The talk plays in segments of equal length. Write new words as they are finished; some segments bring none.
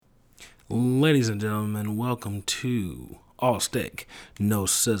Ladies and gentlemen, welcome to All Steak, No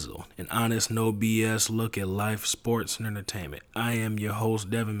Sizzle, an honest, no BS look at life, sports, and entertainment. I am your host,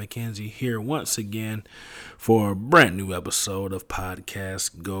 Devin McKenzie, here once again for a brand new episode of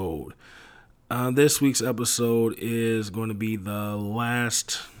Podcast Gold. This week's episode is going to be the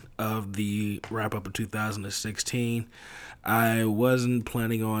last of the wrap up of 2016. I wasn't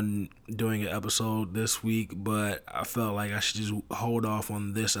planning on doing an episode this week, but I felt like I should just hold off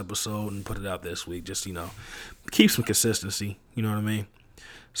on this episode and put it out this week. Just, keep some consistency. You know what I mean?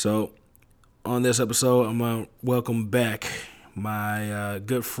 So, on this episode, I'm going to welcome back my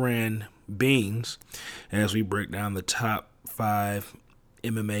good friend Beans as we break down the top 5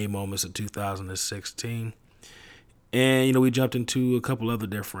 MMA moments of 2016. And, we jumped into a couple other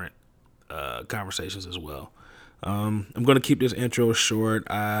different conversations as well. I'm going to keep this intro short.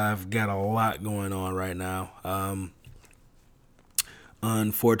 I've got a lot going on right now.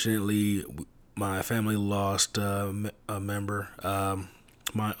 Unfortunately, my family lost a member.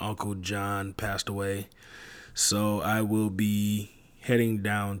 My Uncle John passed away. So I will be heading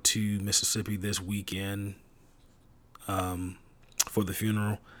down to Mississippi this weekend for the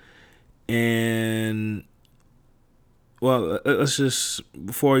funeral. And well, let's just,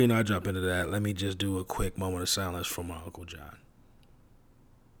 before, I jump into that, let me just do a quick moment of silence for my Uncle John.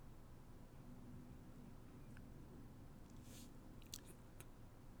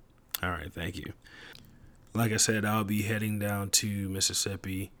 All right, thank you. Like I said, I'll be heading down to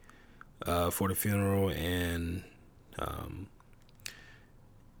Mississippi for the funeral, and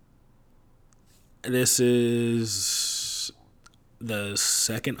this is the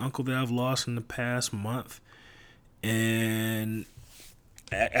second uncle that I've lost in the past month. And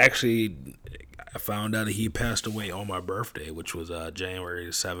actually, I found out that he passed away on my birthday, which was January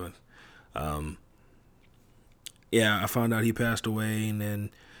the 7th. I found out he passed away, and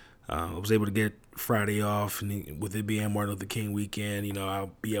then I was able to get Friday off. And with it being Martin Luther King weekend,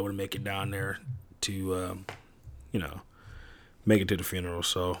 I'll be able to make it down there to, make it to the funeral.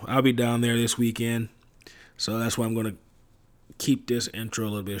 So I'll be down there this weekend. So that's why I'm going to keep this intro a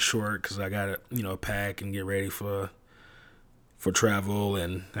little bit short, because I got to, pack and get ready for travel,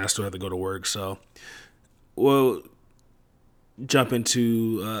 and I still have to go to work. So we'll jump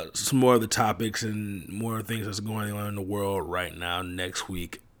into some more of the topics and more things that's going on in the world right now next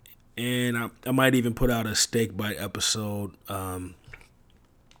week. And I might even put out a steak bite episode when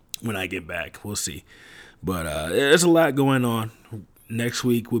I get back. We'll see. But there's a lot going on. Next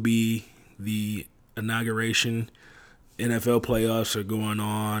week will be the inauguration. NFL playoffs are going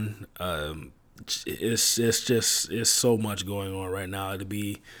on. It's so much going on right now. It'll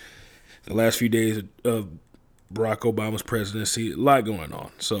be the last few days of Barack Obama's presidency. A lot going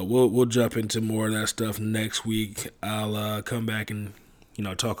on. So we'll jump into more of that stuff next week. I'll come back and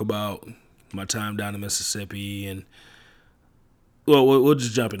talk about my time down in Mississippi, and we'll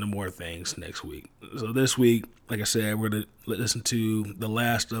just jump into more things next week. So this week, like I said, we're gonna listen to the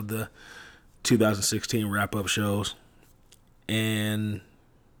last of the 2016 wrap-up shows and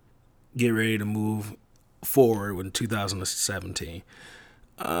get ready to move forward in 2017.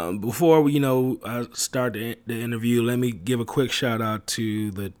 Before we, start the interview, let me give a quick shout out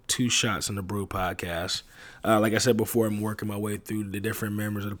to the Two Shots in the Brew podcast. Like I said before, I'm working my way through the different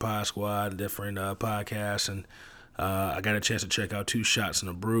members of the Pod Squad, different podcasts, and I got a chance to check out Two Shots in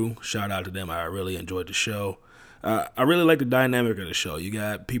the Brew. Shout out to them. I really enjoyed the show. I really like the dynamic of the show. You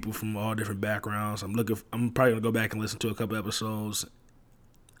got people from all different backgrounds. I'm probably gonna go back and listen to a couple episodes.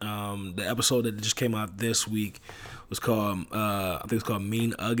 The episode that just came out this week was called, I think it's called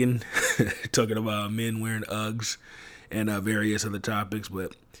Mean Uggin, talking about men wearing Uggs and various other topics.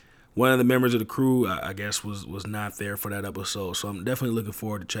 But one of the members of the crew, I guess, was not there for that episode. So I'm definitely looking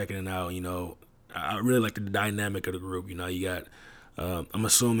forward to checking it out. I really like the dynamic of the group. You got, I'm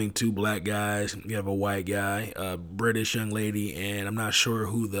assuming 2 black guys. You have a white guy, a British young lady, and I'm not sure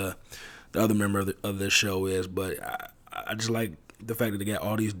who the other member of the show is, but I just like the fact that they got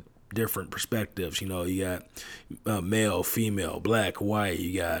all these different perspectives. You got male, female, black, white.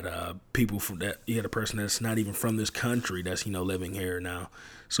 You got people from that. You got a person that's not even from this country that's living here now.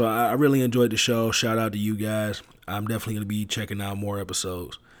 So I really enjoyed the show. Shout out to you guys. I'm definitely going to be checking out more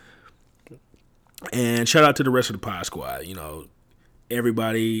episodes. And shout out to the rest of the Pod Squad.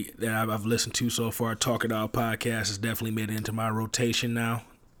 Everybody that I've listened to so far, Talk It Out podcast has definitely made it into my rotation now,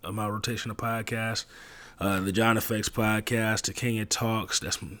 my rotation of podcasts. The John Effects podcast, the Kenya Talks.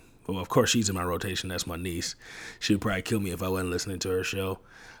 Of course, she's in my rotation. That's my niece. She would probably kill me if I wasn't listening to her show.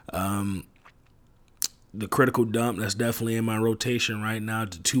 The Critical Dump, that's definitely in my rotation right now.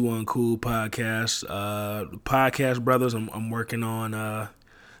 The Two Uncool podcast. The Podcast Brothers, I'm working on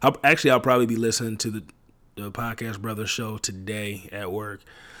I'll probably be listening to the Podcast Brothers show today at work.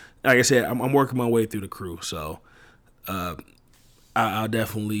 Like I said, I'm working my way through the crew, so I'll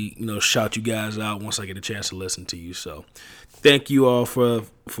definitely shout you guys out once I get a chance to listen to you. So thank you all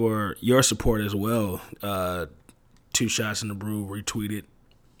for your support as well. Two Shots in the Brew retweeted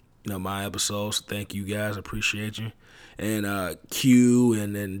my episodes. Thank you guys, appreciate you. And Q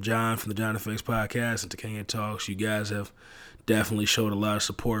and then John from the John Effects Podcast and Takane Talks, you guys have definitely showed a lot of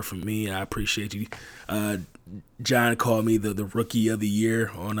support from me, and I appreciate you. John called me the rookie of the year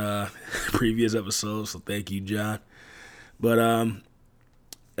on previous episodes, so thank you, John. But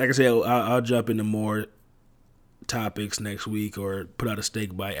like I said, I'll jump into more topics next week or put out a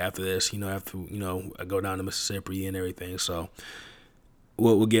steak bite after this. After I go down to Mississippi and everything. So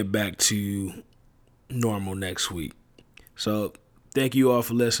we'll get back to normal next week. So thank you all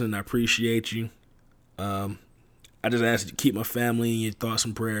for listening. I appreciate you. I just ask you to keep my family in your thoughts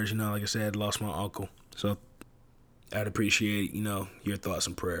and prayers. Like I said, I lost my uncle, so I'd appreciate your thoughts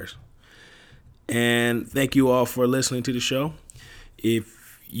and prayers. And thank you all for listening to the show.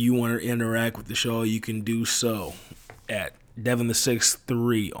 If you want to interact with the show, you can do so at Devin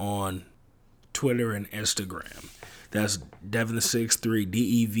the63 on Twitter and Instagram. That's Devin the63,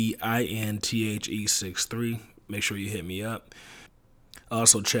 DEVINTHE63. Make sure you hit me up.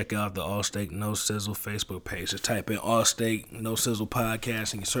 Also, check out the All Steak No Sizzle Facebook page. Just type in All Steak No Sizzle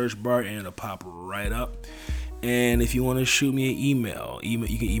Podcast in your search bar and it'll pop right up. And if you want to shoot me an email, you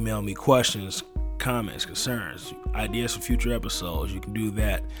can email me questions, comments, concerns, ideas for future episodes. You can do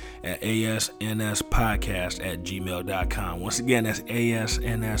that at asnspodcast@gmail.com. Once again, that's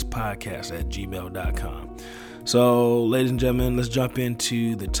asnspodcast@gmail.com. So, ladies and gentlemen, let's jump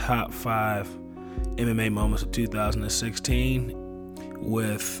into the top 5 MMA moments of 2016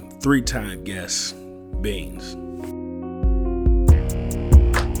 with 3-time guest Beans.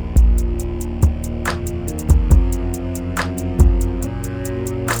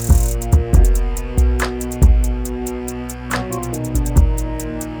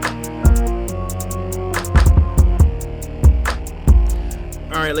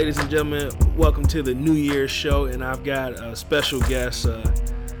 All right, ladies and gentlemen, welcome to the New Year's show, and I've got a special guest. I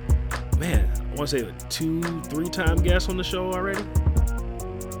want to say 2-3-time guest on the show already.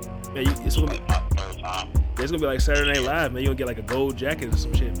 Man, it's gonna be like Saturday Night Live, man. You're gonna get like a gold jacket or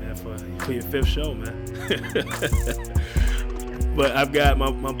some shit, man, for your 5th show, man. But I've got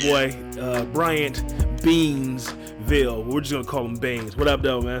my boy Bryant Beansville. We're just gonna call him Beans. What up,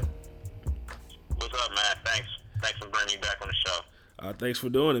 though, man? What's up, man? Thanks for bringing me back on the show. Thanks for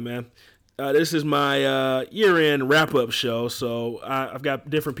doing it, man. This is my year-end wrap-up show, so I've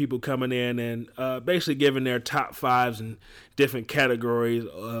got different people coming in and basically giving their top 5s in different categories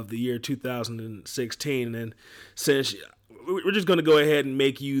of the year 2016. And since we're just going to go ahead and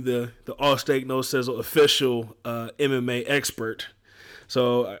make you the All Steak No Sizzle official MMA expert,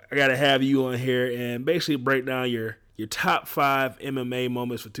 so I got to have you on here and basically break down your top 5 MMA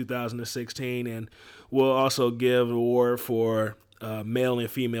moments for 2016, and we'll also give an award for male and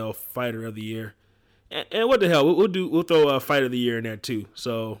female fighter of the year, and what the hell, we'll throw a fighter of the year in there too.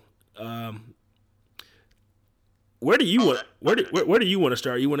 So, where do you want to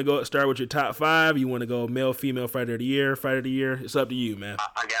start? You want to start with your top 5? You want to go male, female fighter of the year, It's up to you, man.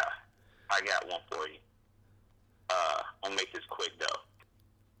 I got one for you. I'll make this quick though.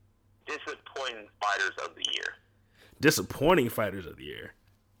 Disappointing fighters of the year. Disappointing fighters of the year.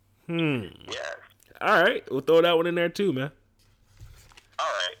 Yes. All right, we'll throw that one in there too, man. All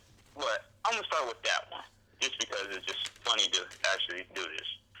right, but I'm gonna start with that one just because it's just funny to actually do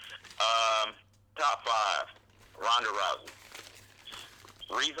this. Top 5, Ronda Rousey.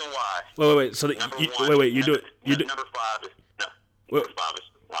 Reason why? Wait. So number 5 is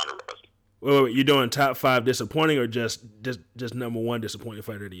Ronda Rousey. Wait. You're doing top 5 disappointing or just number 1 disappointing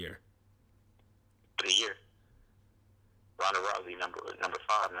fighter of the year? For the year, Ronda Rousey number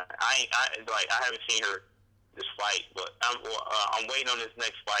 5. Man. I haven't seen her this fight, but I'm waiting on this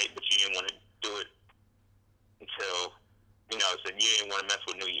next fight. But you didn't want to do it until so you didn't want to mess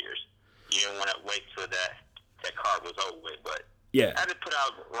with New Year's. You didn't want to wait till that card was over with. But yeah, I just put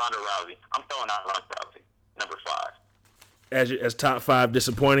out Ronda Rousey. I'm throwing out Ronda Rousey, number 5. As top 5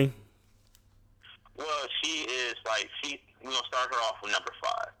 disappointing. Well, we're gonna start her off with number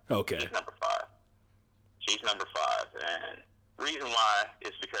 5. Okay. She's number 5, and the reason why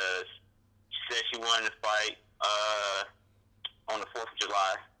is because she said she wanted to fight on the 4th of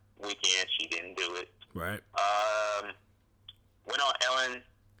July weekend. She didn't do it. Right. Went on Ellen.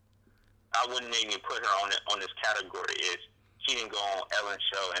 I wouldn't even put her on this category. She didn't go on Ellen's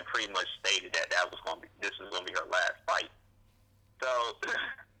show and pretty much stated that this was gonna be her last fight. So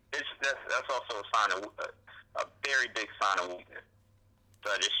that's also a sign of a very big sign of weakness. So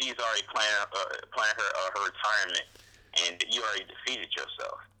that she's already planning her retirement, and you already defeated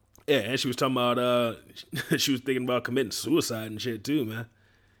yourself. Yeah, and she was talking about she was thinking about committing suicide and shit too, man.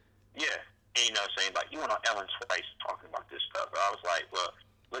 Yeah, and you know, saying like you went on Ellen twice talking about this stuff. I was like, well,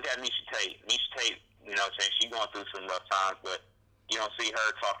 look at Misha Tate. Misha Tate, you know, saying she's going through some rough times, but you don't see her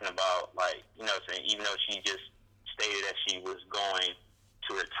talking about like, you know, saying even though she just stated that she was going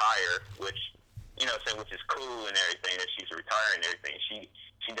to retire, which you know, saying which is cool and everything that she's retiring and everything. She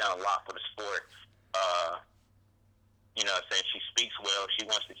done a lot for the sport. You know, saying she speaks well. She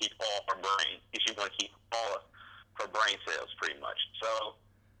wants to keep all her brain. She's going to keep all of her brain cells, pretty much. So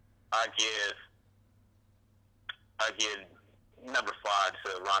I give number 5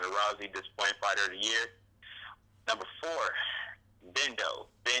 to Ronda Rousey, Disappointing Fighter of the Year. Number 4, Ben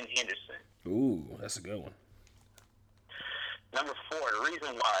Henderson. Ooh, that's a good one. Number 4, the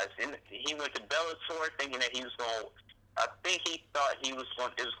reason why is he went to Bellator thinking that he was going. I think he thought it was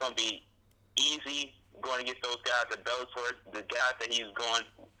going to be easy going to get those guys at Bellator. The guys that he's going,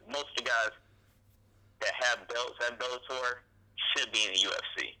 most of the guys that have belts at Bellator should be in the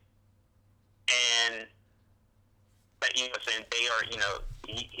UFC. And but you know, saying they are, you know,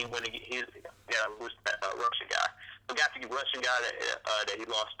 he went to get his who's that Russian guy. Forgot the Russian guy that he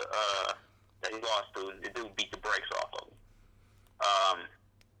lost to. The dude beat the brakes off of him.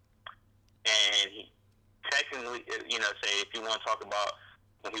 And he technically, you know, say if you want to talk about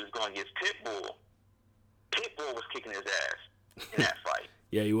when he was going against Pitbull was kicking his ass in that fight.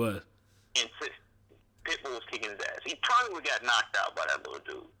 Yeah, he was. And Pitbull was kicking his ass. He probably would have got knocked out by that little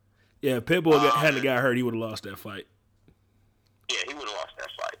dude. Yeah, Pitbull hadn't got hurt, he would have lost that fight. Yeah, he would have lost that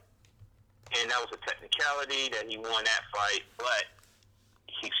fight. And that was a technicality that he won that fight, but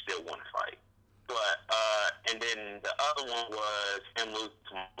he still won the fight. But and then the other one was him losing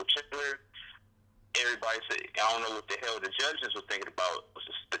to Michael Chandler. Everybody said, I don't know what the hell the judges were thinking about. It was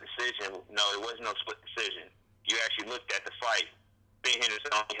a split decision. No, it wasn't no split decision. You actually looked at the fight. Ben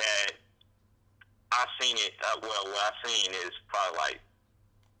Henderson only had, I've seen it, what I've seen is probably like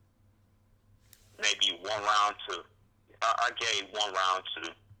maybe one round to, I gave one round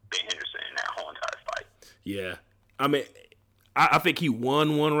to Ben Henderson in that whole entire fight. Yeah. I mean, I think he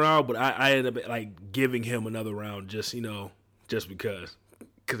won one round, but I ended up like giving him another round just, you know, just because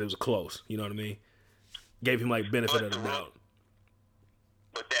it was close. You know what I mean? Gave him like benefit of the doubt.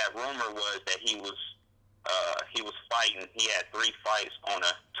 But that rumor was that he was fighting. He had 3 fights on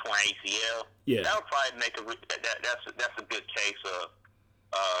a torn ACL. Yeah, that would probably make that's a good case of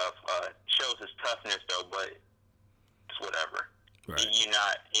shows his toughness though. But it's whatever. Right. You're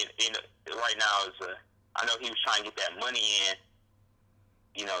not in right now. I know he was trying to get that money in.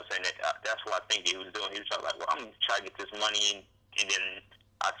 You know, saying that's what I think he was doing. He was trying well, I'm gonna try to get this money in, and then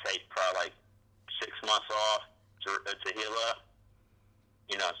I'd take probably like 6 months off to heal up.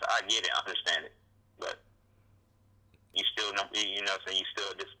 You know, so I get it, I understand it, but you still, you know, so you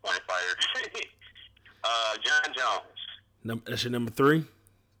still a disappointed fighter. John Jones. That's your number 3.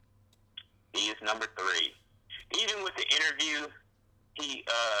 He is number 3. Even with the interview, he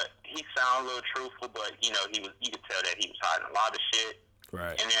sounded a little truthful, but you know, you could tell that he was hiding a lot of shit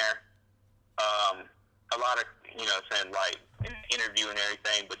in there. A lot of, you know, saying like in the interview and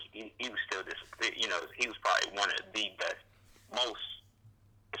everything, but he was still you know, he was probably one of the best, most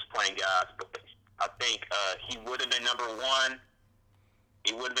disappointing guys. But I think he would have been number 1.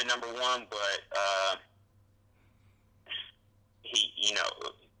 He would have been number 1, but he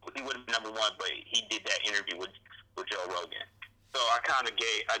would have been number 1, but he did that interview with Joe Rogan. So I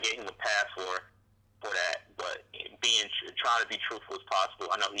gave him a pass for that, but trying to be truthful as possible.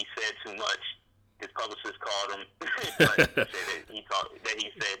 I know he said too much. His publicist called him, but he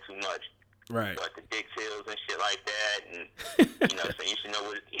said too much. Right. But the dick pills and shit like that, and you know, so you should know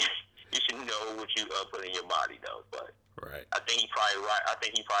what you put in your body though. But right. I think he probably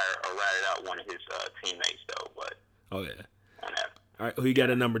ratted out one of his teammates though. But oh yeah. On that. All right. Who you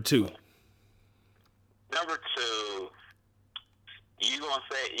got at number 2? Number 2. You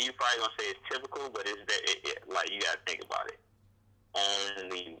probably gonna say it's typical, but it's like you gotta think about it.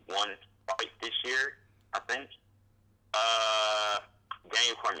 Only one fight this year, I think.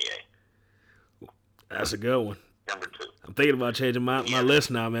 Daniel Cormier. That's a good one. Number 2. I'm thinking about changing my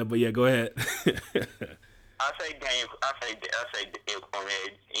list now, man. But yeah, go ahead. I say Daniel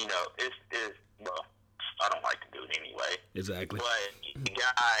Cormier. You know, it's well, I don't like to do it anyway. Exactly. But the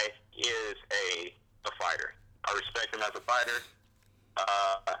guy is a fighter. I respect him as a fighter.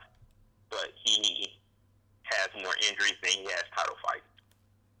 But he has more injuries than he has title fights.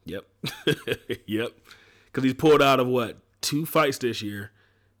 Yep. Yep. Because he's pulled out of 2 fights this year.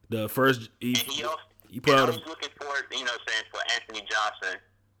 The first and he also, he put and out I was looking forward, saying for Anthony Johnson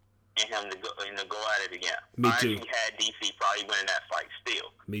and him to go at it again. Me I too. actually had DC probably winning that fight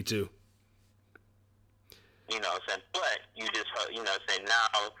still. Me too. Saying, but you just, saying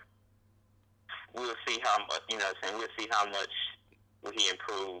now we'll see how much, saying we'll see how much will he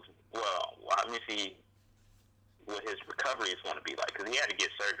improve. Well, let me see what his recovery is going to be like, because he had to get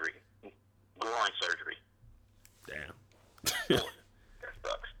surgery, groin surgery. Damn. That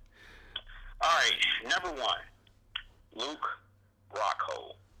sucks. All right, number 1, Luke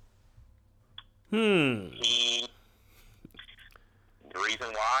Rockhold. The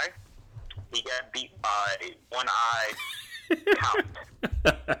reason why he got beat by one-eye count.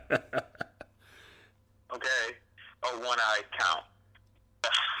 Okay, a one-eye count.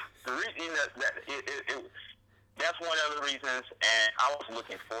 The reason that's one of the reasons, and I was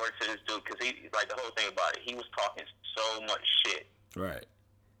looking forward to this dude because he, like, the whole thing about it, he was talking so much shit Right.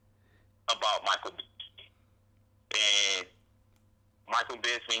 about Michael Bisping. And Michael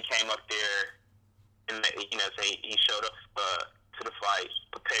Bisping came up there and, he showed up to the fight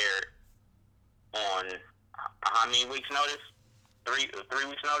prepared on how many weeks' notice? 3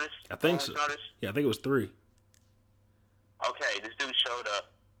 weeks' notice? I think so. Notice? Yeah, I think it was 3. Okay, this dude showed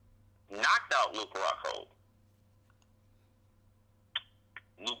up, knocked out Luke Rockhold.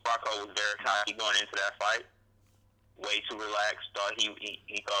 Luke Rockhold was very cocky going into that fight. Way too relaxed. Thought he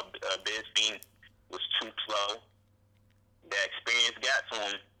thought Bisping was too slow. The experience got to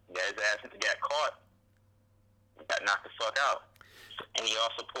him. His ass got caught. Got knocked the fuck out. And he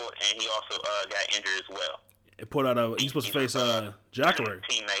also got injured as well. It put out he's supposed to face Jacare.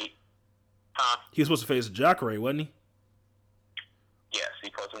 Teammate. Huh? He was supposed to face Jacare, wasn't he? Yes, he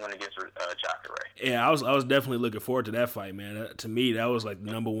supposed to win against Jacare. Yeah, I was definitely looking forward to that fight, man. To me, that was like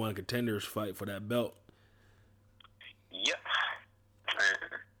the number 1 contenders fight for that belt. Yep.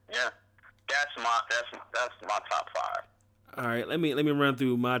 Yeah. That's my top 5. All right, let me run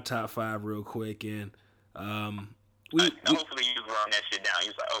through my top 5 real quick, and hopefully you wrote that shit down. You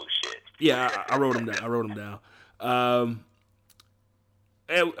was like, oh shit. Yeah, I wrote them down.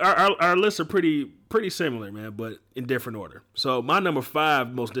 And our lists are pretty similar, man, but in different order. So my number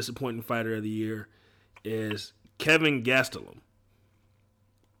 5 most disappointing fighter of the year is Kevin Gastelum.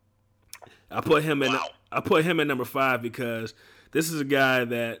 I put him in number 5 because this is a guy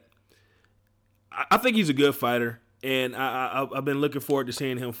that I think he's a good fighter, and I've been looking forward to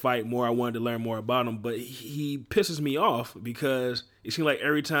seeing him fight more. I wanted to learn more about him, but he pisses me off because it seems like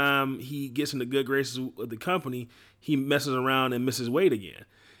every time he gets into good graces with the company, he messes around and misses weight again.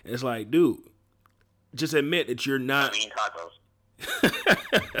 And it's like, dude, just admit that you're not. I'm eating tacos.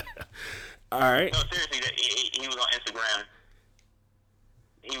 All right. No, seriously, he was on Instagram.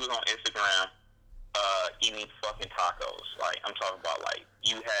 Eating fucking tacos. Like, I'm talking about, like,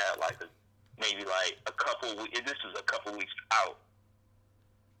 you had maybe a couple weeks. This was a couple weeks out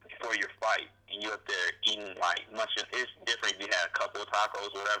before your fight, and you're up there eating munching. It's different if you had a couple of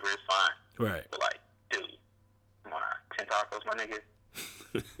tacos, whatever. It's fine. Right. But dude, come on, 10 tacos, my nigga.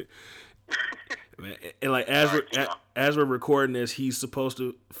 Man, and as we're recording this, he's supposed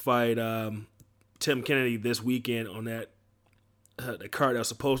to fight Tim Kennedy this weekend on that the card that's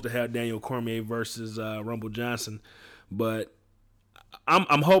supposed to have Daniel Cormier versus Rumble Johnson, but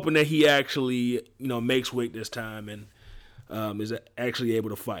I'm hoping that he actually makes weight this time and is actually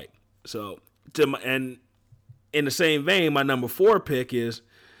able to fight. So and in the same vein, my number 4 pick is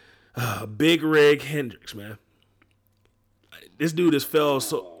Big Rig Hendricks, man. This dude has fell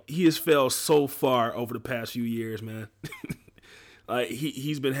so far over the past few years, man.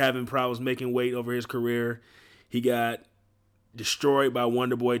 He's been having problems making weight over his career. He got destroyed by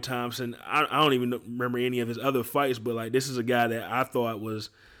Wonderboy Thompson. I don't even remember any of his other fights, but this is a guy that I thought was,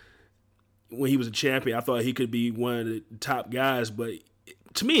 when he was a champion, I thought he could be one of the top guys. But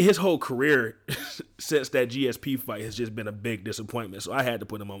to me, his whole career since that GSP fight has just been a big disappointment. So I had to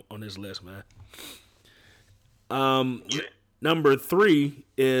put him on this list, man. Number 3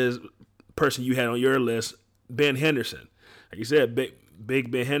 is person you had on your list, Ben Henderson. Like you said,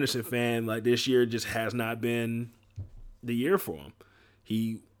 big Ben Henderson fan. This year just has not been the year for him.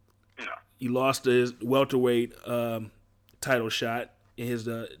 He lost his welterweight title shot in his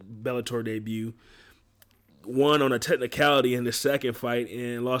Bellator debut. Won on a technicality in the second fight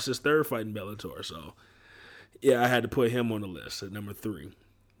and lost his third fight in Bellator. So, yeah, I had to put him on the list at number 3.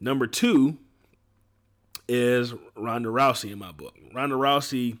 Number 2 is Ronda Rousey in my book. Ronda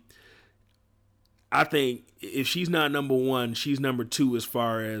Rousey, I think if she's not number 1, she's number 2 as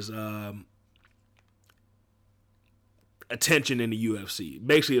far as attention in the UFC.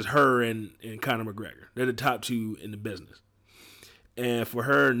 Basically, it's her and Conor McGregor. They're the top 2 in the business. And for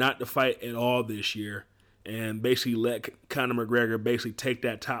her not to fight at all this year and basically let Conor McGregor basically take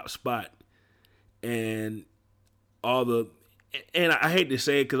that top spot and all the, and I hate to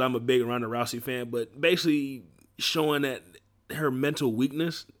say it because I'm a big Ronda Rousey fan, but basically showing that her mental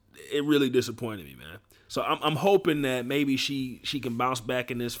weakness, it really disappointed me, man. So I'm hoping that maybe she can bounce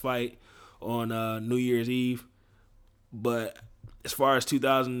back in this fight on New Year's Eve. But as far as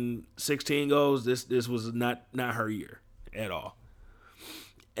 2016 goes, this was not her year at all.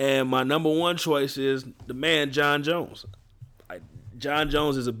 And my number one choice is the man John Jones. John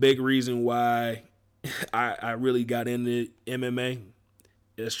Jones is a big reason why I really got into MMA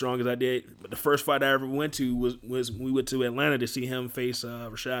as strong as I did. But the first fight I ever went to was we went to Atlanta to see him face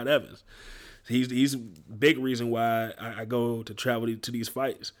Rashad Evans. He's a big reason why I go to travel to these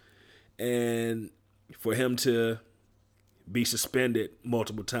fights. And for him to be suspended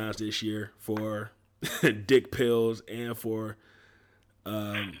multiple times this year for dick pills and for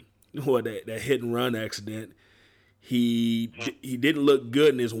that hit and run accident. He didn't look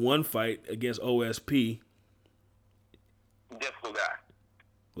good in his one fight against OSP. Difficult guy.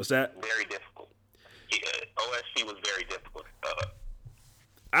 What's that? Very difficult. OSP was very difficult.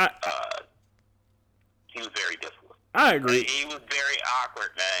 He was very difficult. I agree. He was very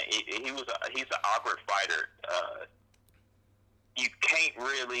awkward, man. He's an awkward fighter. You can't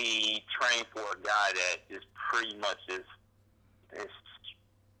really train for a guy that is pretty much is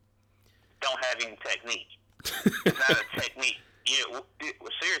don't have any technique. It's not a technique.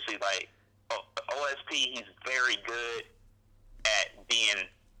 Seriously, like OSP, he's very good at being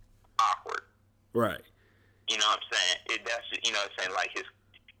awkward. Right. You know what I'm saying? Like his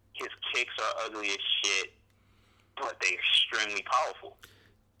kicks are ugly as shit, but they're extremely powerful.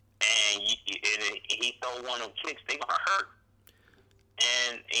 And he throw one of them kicks, they gonna hurt.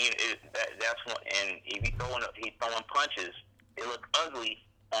 And that's one. And if he throwing punches, they look ugly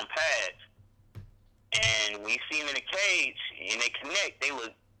on pads. And when you see them in the cage and they connect, they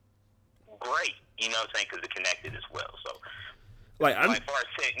look great. You know what I'm saying? Because they're connected as well. So, as far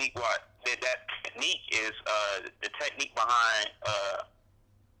as technique, that technique is the technique behind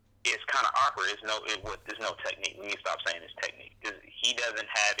is kind of awkward. There's no technique. We need to stop saying it's technique because he doesn't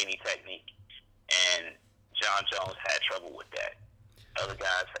have any technique, and John Jones had trouble with that. Other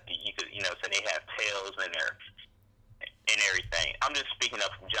guys, so they have tails in there and everything. I'm just speaking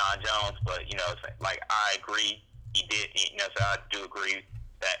up from John Jones, but I agree. He did. So I do agree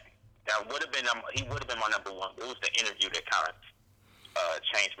that would have been he would have been my number one. It was the interview that kind of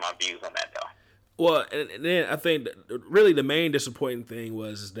changed my views on that, though. Well, and then I think really the main disappointing thing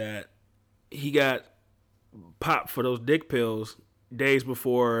was that he got popped for those dick pills days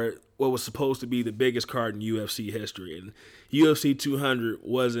before what was supposed to be the biggest card in UFC history. And UFC 200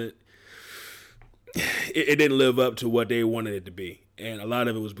 wasn't, it didn't live up to what they wanted it to be. And a lot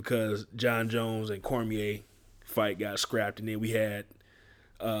of it was because John Jones and Cormier fight got scrapped. And then we had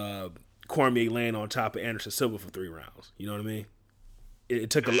Cormier laying on top of Anderson Silva for 3 rounds. You know what I mean? It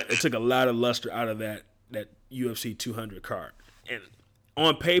took a lot of luster out of that UFC 200 card. And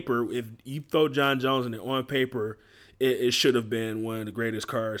on paper, if you throw John Jones in it, on paper, it should have been one of the greatest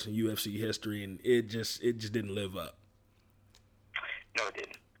cards in UFC history, and it just didn't live up. No, it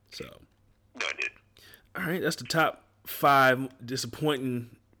didn't. No, it didn't. All right, that's the top 5 disappointing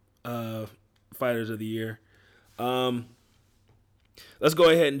fighters of the year. Let's go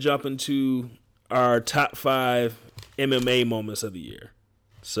ahead and jump into our top 5 MMA moments of the year.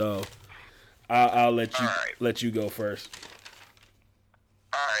 So I'll let you go first.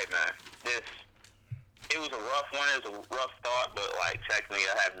 All right, man. It was a rough one. It was a rough thought, but technically,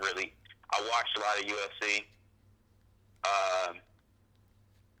 I watched a lot of UFC.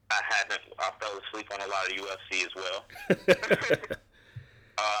 I fell asleep on a lot of UFC as well.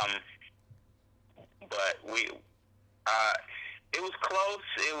 But it was close.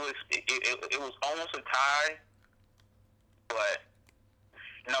 It was almost a tie, but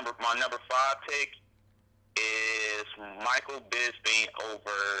my number 5 pick is Michael Bisping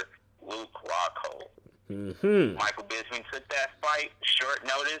over Luke Rockhold. Mm-hmm. Michael Bisping took that fight short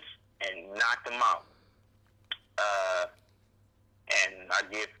notice and knocked him out. And I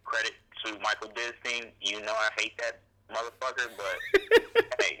give credit to Michael Bisping. I hate that motherfucker, but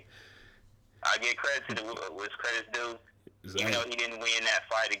hey, I give credit to what's credit's due. Exactly. Even though he didn't win that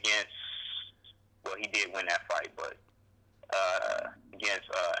fight he did win that fight, but against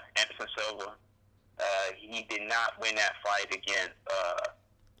Anderson Silva, he did not win that fight against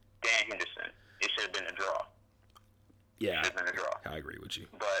Dan Henderson. It should have been a draw. Yeah, it should have been a draw. I agree with you.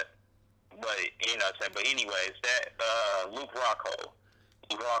 But anyways, that Luke Rockhold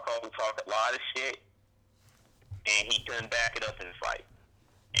talked a lot of shit, and he couldn't back it up in the fight,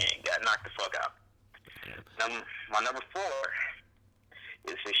 and got knocked the fuck out. My number 4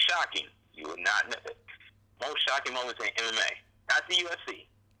 is shocking. You would not know. Most shocking moments in MMA, not the UFC,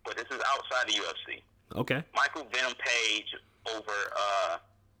 but this is outside the UFC. Okay. Michael Venom Page over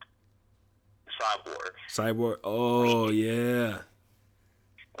Cyborg. Cyborg. Oh yeah.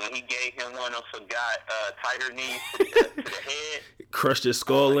 When he gave him one of some tighter knees to the head, crushed his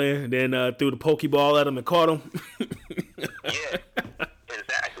skull in, then threw the Pokeball at him and caught him. Yeah,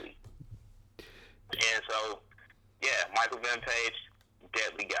 exactly. And so, yeah, Michael Venom Page,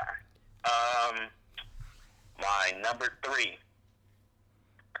 deadly guy. My number 3,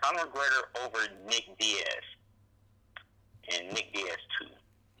 Conor McGregor over Nick Diaz, and Nick Diaz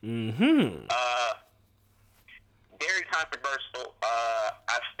 2. Mm-hmm. Very controversial.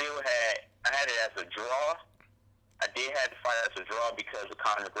 I had it as a draw. I did have the fight as a draw because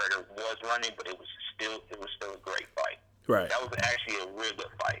Conor McGregor was running, but it was still a great fight. Right. That was actually a real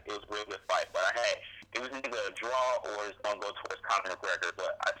good fight. It was a real good fight, but it was either a draw or it's gonna go towards Conor McGregor.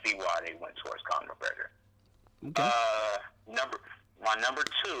 But I see why they went towards Conor McGregor. Okay. My number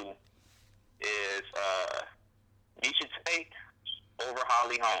 2 is Misha Tate over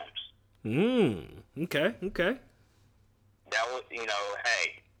Holly Holmes. Okay. That was,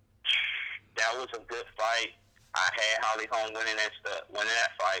 that was a good fight. I had Holly Holm winning that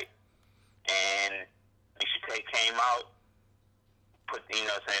fight, and Misha Tate came out, put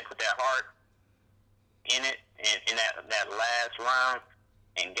that heart in it, and in that last round,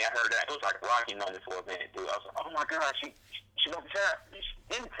 and got her that. It was like a Rocky moment for a minute, dude. I was like, oh my god, she don't tap. She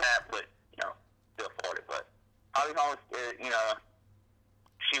didn't tap, but still fought it. But Holly Holm,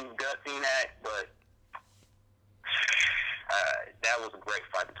 she was gutsy that, but that was a great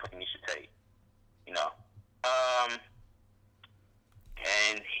fight between Misha Tate.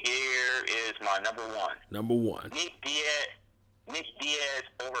 And here is my number 1. Number 1. Nick Diaz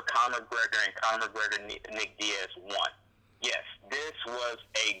over Conor McGregor, and Conor McGregor, Nick Diaz won. Yes, this was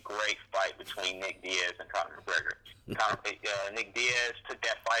a great fight between Nick Diaz and Conor McGregor. Nick Diaz took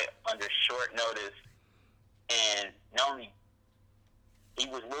that fight under short notice, and not only he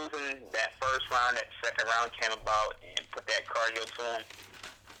was losing that first round, that second round came about and put that cardio to him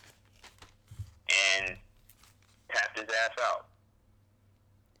and tapped his ass out.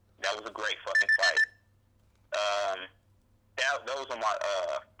 That was a great fucking fight. Those are my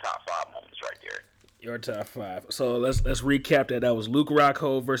top 5 moments right there. Your top 5. So let's recap that. That was Luke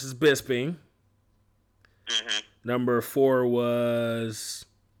Rockhold versus Bisping. Mm-hmm. Number 4 was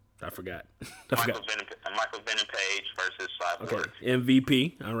I forgot. Michael Venom Page versus Cyborg. Okay,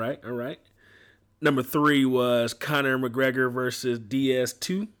 MVP. All right. Number 3 was Conor McGregor versus Diaz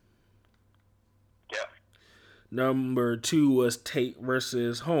 2. Yeah. Number 2 was Tate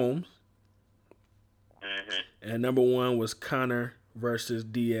versus Holmes. Mm-hmm. And number 1 was Conor versus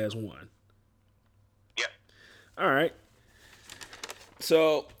Diaz 1. Yep. All right.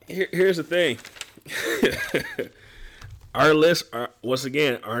 So here's the thing. Our lists once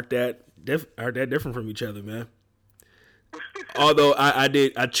again aren't that different from each other, man. Although I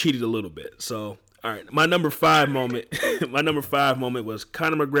cheated a little bit. So all right, my number 5 moment was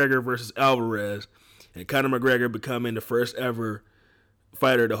Conor McGregor versus Alvarez, and Conor McGregor becoming the first ever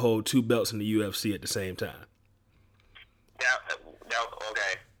fighter to hold 2 belts in the UFC at the same time.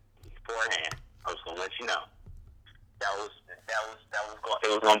 Okay. Beforehand, I was gonna let you know. I was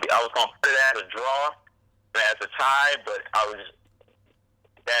gonna put it as a draw, as a tie, but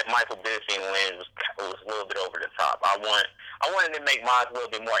that Michael Bisping win was a little bit over the top. I wanted to make mine a little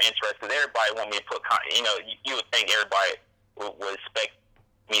bit more interesting. Everybody wanted me to put, you would think everybody would expect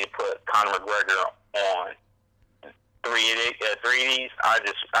me to put Conor McGregor on 3 of these. I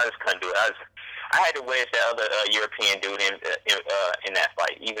just couldn't do it. I had to wedge that other European dude in that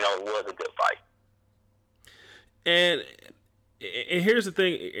fight, even though it was a good fight. And here's the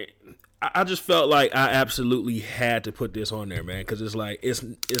thing. I just felt like I absolutely had to put this on there, man, because it's like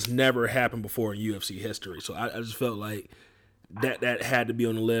it's never happened before in UFC history. So I just felt like that had to be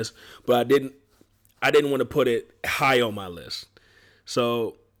on the list, but I didn't want to put it high on my list.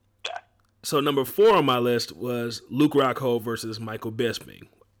 So number 4 on my list was Luke Rockhold versus Michael Bisping.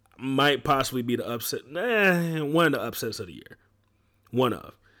 Might possibly be the upset. One of the upsets of the year. One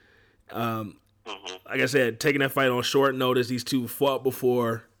of. Like I said, taking that fight on short notice. These two fought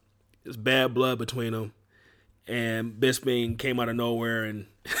before. There's bad blood between them, and Bisping came out of nowhere and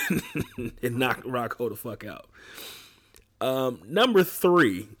and knocked Rockhold the fuck out. Number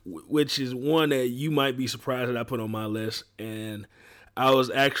 3, which is one that you might be surprised that I put on my list, and I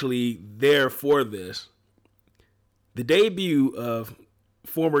was actually there for this. The debut of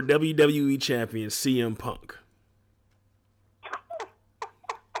former WWE champion CM Punk.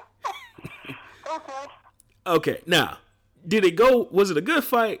 Okay. Okay, now, did it go? Was it a good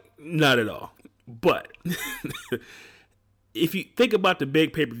fight? Not at all. But if you think about the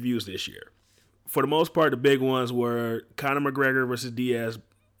big pay-per-views this year, for the most part, the big ones were Conor McGregor versus Diaz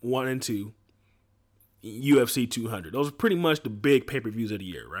 1 and 2, UFC 200. Those are pretty much the big pay-per-views of the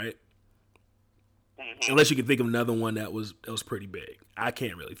year, right? Mm-hmm. Unless you can think of another one that was pretty big. I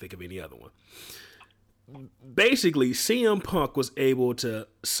can't really think of any other one. Basically, CM Punk was able to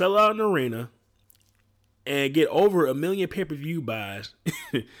sell out an arena and get over 1 million pay-per-view buys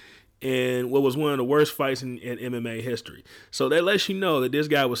in what was one of the worst fights in MMA history. So that lets you know that this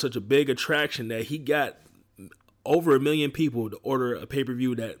guy was such a big attraction that he got over 1 million people to order a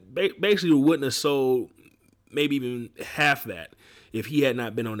pay-per-view that basically wouldn't have sold maybe even half that if he had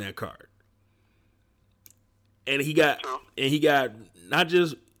not been on that card. And he got not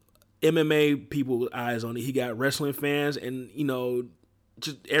just MMA people with eyes on it. He got wrestling fans and, you know,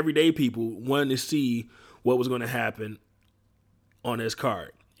 just everyday people wanting to see what was going to happen on this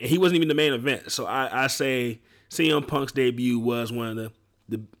card. And he wasn't even the main event. So I say CM Punk's debut was one of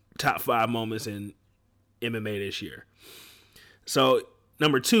the top 5 moments in MMA this year. So,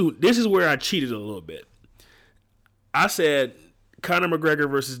 number 2, this is where I cheated a little bit. I said Conor McGregor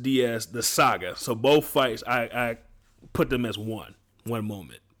versus Diaz, the saga. So both fights, I put them as one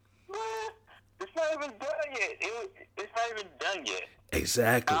moment. It's not even done yet. It's not even done yet.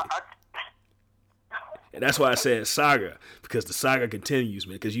 Exactly. And that's why I said saga, because the saga continues,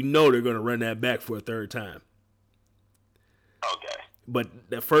 man. Because you know they're going to run that back for a third time. Okay. But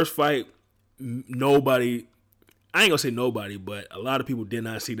that first fight, nobody, I ain't going to say nobody, but a lot of people did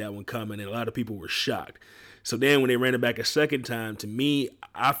not see that one coming, and a lot of people were shocked. So then when they ran it back a second time, to me,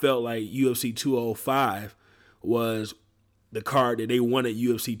 I felt like UFC 205 was the card that they wanted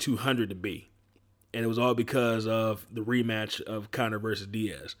UFC 200 to be. And it was all because of the rematch of Conor versus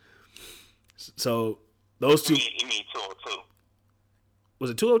Diaz. So those two. You mean 202?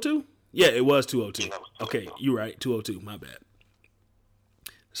 Was it 202? Yeah, it was 202. Yeah, that was 202. Okay, you're right. 202. My bad.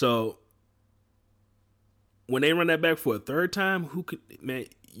 So when they run that back for a third time, who could man?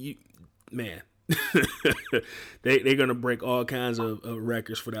 They're gonna break all kinds of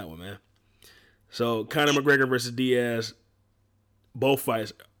records for that one, man. So Conor McGregor versus Diaz, both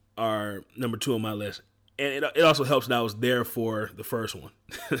fights are number 2 on my list, and it also helps that I was there for the first one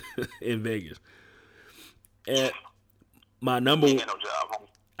in Vegas. And my number, You ain't got no job, homie.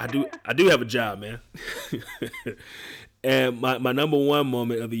 I do have a job, man. And my number 1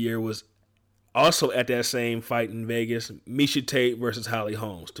 moment of the year was also at that same fight in Vegas, Miesha Tate versus Holly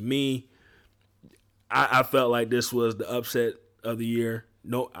Holmes. To me, I felt like this was the upset of the year.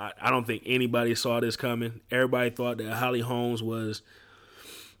 No, I don't think anybody saw this coming. Everybody thought that Holly Holmes was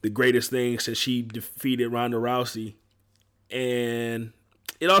the greatest thing since she defeated Ronda Rousey. And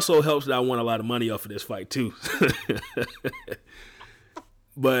it also helps that I won a lot of money off of this fight, too.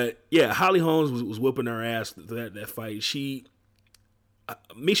 But, yeah, Holly Holmes was whooping her ass that fight. Miesha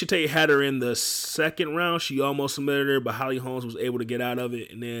Tate had her in the second round. She almost submitted her, but Holly Holmes was able to get out of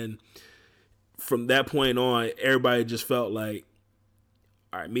it. And then from that point on, everybody just felt like,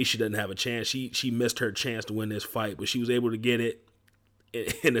 all right, Miesha doesn't have a chance. She missed her chance to win this fight, but she was able to get it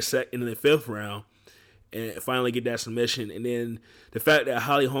in the 5th round and finally get that submission. And then the fact that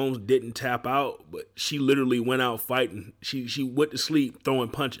Holly Holmes didn't tap out, but she literally went out fighting. She went to sleep throwing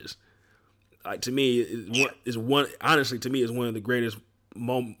punches. Like, to me, is one of the greatest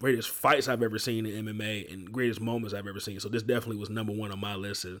fights I've ever seen in MMA and greatest moments I've ever seen. So this definitely was number 1 on my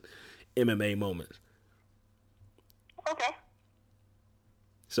list of MMA moments. Okay.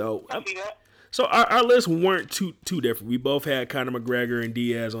 So I see that. So our lists weren't too different. We both had Conor McGregor and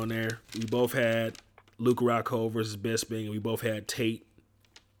Diaz on there. We both had Luke Rockhold versus Bisping, and we both had Tate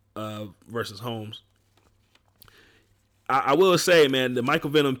versus Holmes. I will say, man, the Michael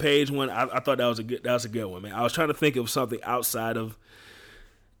Venom Page one, I thought that was a good one, man. I was trying to think of something outside of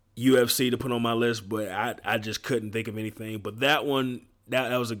UFC to put on my list, but I just couldn't think of anything. But that one,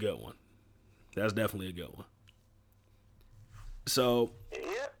 that was a good one. That's definitely a good one. So,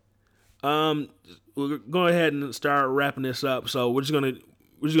 Yeah. we'll go ahead and start wrapping this up. So we're just gonna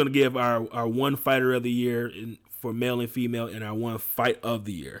give our one fighter of the year for male and female, and our one fight of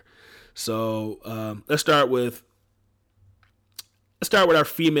the year. So let's start with our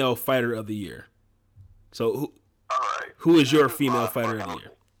female fighter of the year. So who is your female fighter of the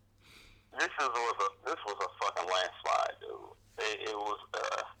year? This was a fucking landslide, dude. It was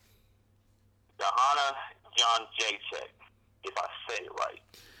Johanna John Jacek, if I said it right.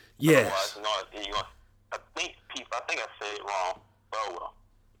 Yes. I think I said it wrong. Oh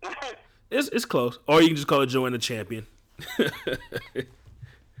well. It's close. Or you can just call it Joanna Champion.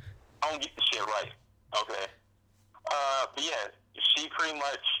 I don't get the shit right. Okay. But yeah, she pretty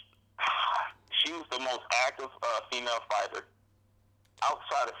much, she was the most active female fighter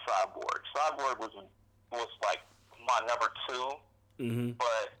outside of Cyborg. Cyborg was like my number 2,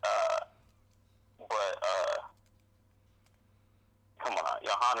 but come on,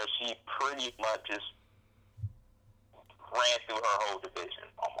 Johanna, she pretty much just ran through her whole division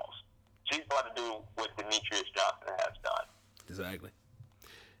almost. She's about to do what Demetrius Johnson has done. Exactly.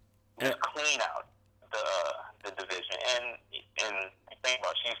 Just clean out the division. And think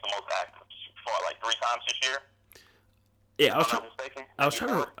about it, she's the most active. She fought like 3 times this year. Yeah, I was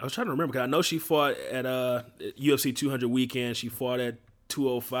trying to remember because I know she fought at UFC 200 weekend. She fought at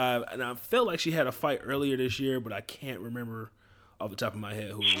 205, and I felt like she had a fight earlier this year, but I can't remember off the top of my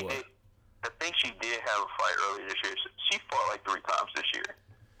head who it was. I think she did have a fight earlier this year. She fought like 3 times this year,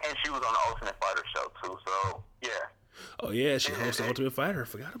 and she was on the Ultimate Fighter show too. So yeah. Oh yeah, she hosted the Ultimate Fighter. I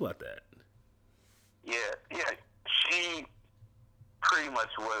forgot about that. Yeah. She pretty much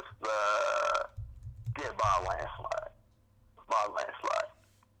was by a landslide.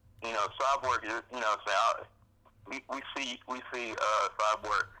 You know, Cyborg is, you know, we see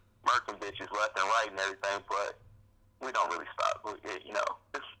Cyborg murking bitches left and right and everything, but we don't really stop. You know,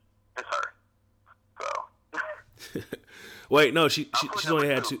 it's her. So. Wait, no, she only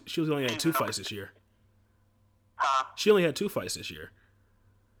had 2. She only had 2 fights this year. Huh? She only had 2 fights this year.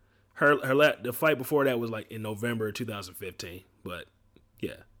 The fight before that was like in November 2015, but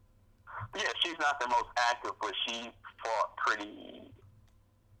yeah. Yeah, she's not the most active, but she fought pretty.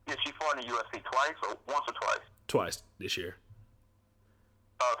 Yeah, she fought in the UFC twice, or once or twice. Twice this year.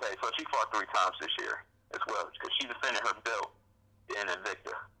 Okay, so she fought 3 times this year as well, because she defended her belt in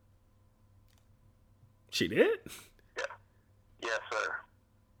Invicta. She did? Yeah. Yes, sir.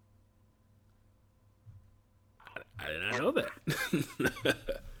 I did not know that.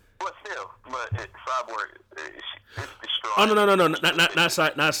 But still, Cyborg, it's destroying. Oh no, not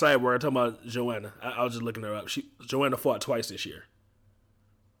Cyborg. I'm talking about Joanna. I was just looking her up. Joanna fought twice this year.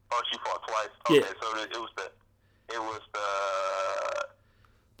 Oh, she fought twice. Okay, Yeah. So it was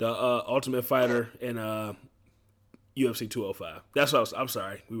the Ultimate Fighter in UFC 205. That's what I'm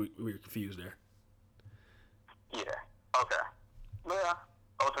sorry, we were confused there. Yeah. Okay. Yeah.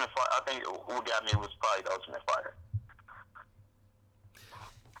 Ultimate Fighter. I think what got me was probably the Ultimate Fighter.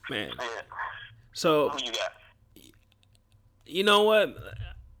 Man. Yeah. So who you got? You know what?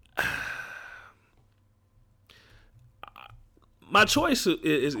 My choice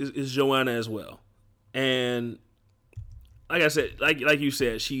is Joanna as well, and like I said, like you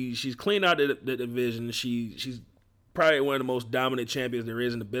said, she's cleaned out the division. She's probably one of the most dominant champions there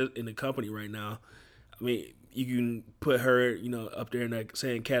is in the company right now. I mean, you can put her, you know, up there in that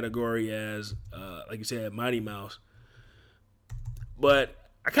same category as, like you said, Mighty Mouse. But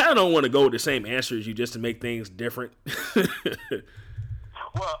I kind of don't want to go with the same answer as you just to make things different.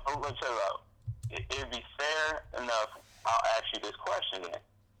 Well, let's say it'd be fair enough. I'll ask you this question then.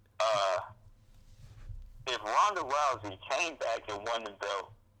 If Ronda Rousey came back and won the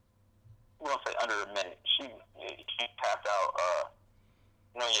belt, we're going to say under a minute, she tapped out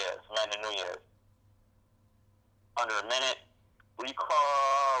Amanda Nunes. Under a minute, would you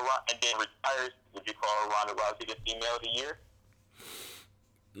call, and then retires, would you call Ronda Rousey the female of the year?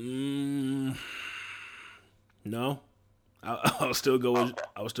 No. I'll still go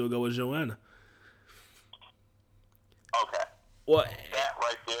with Joanna. Okay. Well, that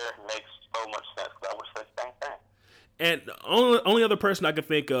right there makes so much sense. I would say the same thing. And the only other person I could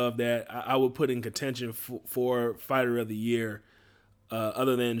think of that I would put in contention for Fighter of the Year,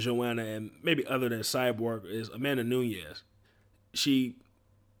 other than Joanna and maybe other than Cyborg, is Amanda Nunes. She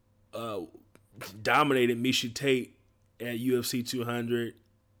dominated Miesha Tate at UFC 200,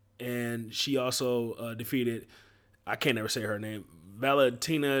 and she also defeated, I can't ever say her name,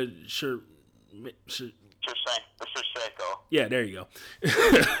 Valentina Shevchenko. Yeah, there you go.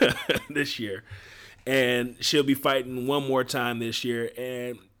 This year. And she'll be fighting one more time this year.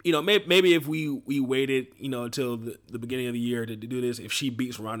 And, you know, maybe if we waited, you know, until the beginning of the year to do this, if she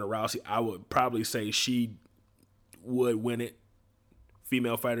beats Ronda Rousey, I would probably say she would win it,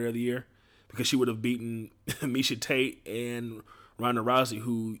 Female Fighter of the Year, because she would have beaten Miesha Tate and Ronda Rousey,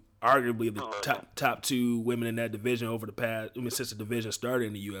 who arguably the top 2 women in that division over the past, since the division started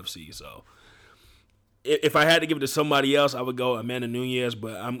in the UFC. So if I had to give it to somebody else, I would go Amanda Nunes,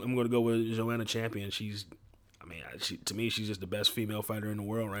 but I'm going to go with Joanna Champion. To me, she's just the best female fighter in the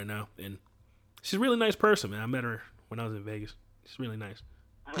world right now, and she's a really nice person, man. I met her when I was in Vegas. She's really nice.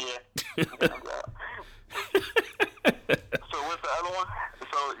 Yeah. So what's the other one?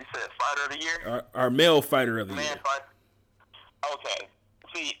 So you said Fighter of the Year? Our male Fighter of the Year. Fighter. Okay.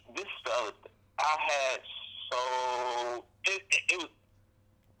 See, this I had it was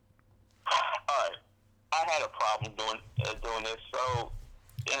all right. I had a problem doing this, so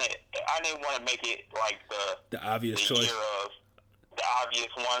I didn't want to make it like the obvious the choice. year of the obvious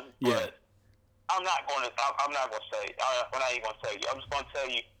one. Yeah. But I'm not going to. I'm not going to say. I'm not even going to tell you. I'm just going to tell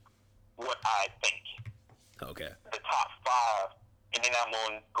you what I think. Okay. The top 5, and then I'm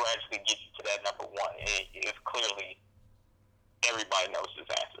going to gradually get you to that number 1. And it's clearly everybody knows this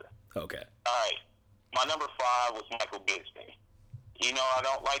answer. Okay. All right. My number 5 was Michael Bisping. You know, I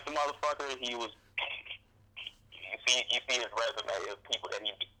don't like the motherfucker. He was. You see his resume of people that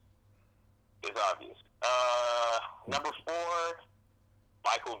he beat. It's obvious. Number 4,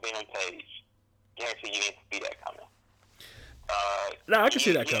 Michael Venom Page. Guarantee you didn't see that coming. No, I can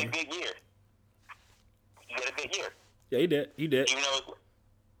see that coming. He had a good year. He had a good year. Yeah, he did. He did. Even though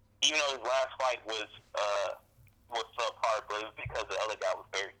his last fight was subpar, but it was because the other guy was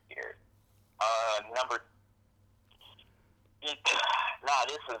very scared.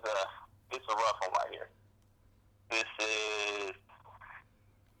 This is a rough one right here. It's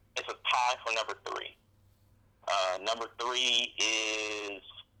a tie for number 3. Number 3 is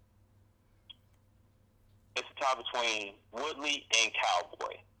it's a tie between Woodley and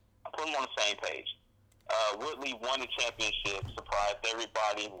Cowboy. I put them on the same page. Woodley won the championship, surprised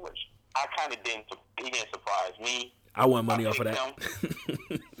everybody, which I kind of didn't. He didn't surprise me. I won money off of that.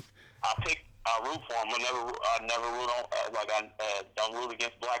 I root for him. I never root on I don't root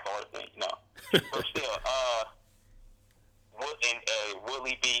against black or anything. No, but still,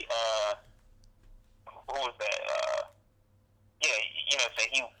 Woodley beat who was that? Yeah, you know, so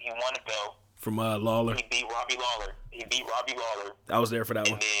he won the belt from Lawler. He beat Robbie Lawler. I was there for that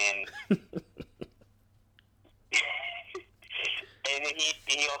one. And then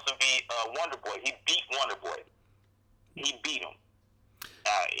he also beat Wonder Boy. He beat Wonder Boy. He beat him.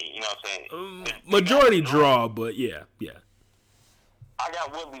 You know what I'm saying? Majority draw, but yeah. I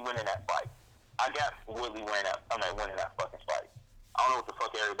got Woodley winning that fight. Winning that fucking fight. I don't know what the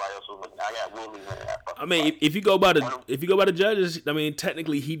fuck everybody else was looking at. I got Woodley winning that fucking fight. If you go by the judges, I mean,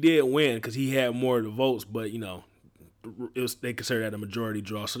 technically he did win because he had more of the votes, but you know, they consider that a majority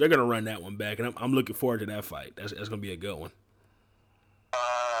draw, so they're gonna run that one back, and I'm looking forward to that fight. That's gonna be a good one.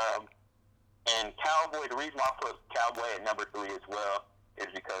 And Cowboy, the reason why I put Cowboy at number 3 as well is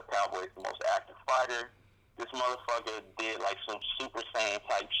because Cowboy is the most active fighter. This motherfucker did like some Super Saiyan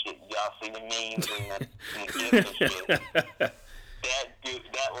type shit. Y'all see the memes and the gifs and shit.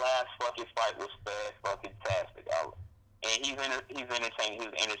 That last fucking fight was fucking tastic. And he's entertaining. He's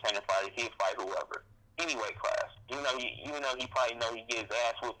an entertaining fighter. He'll fight whoever. Any weight class. Even though he probably know he gets his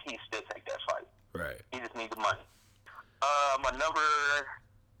ass whooped, he still take that fight. Right. He just needs the money.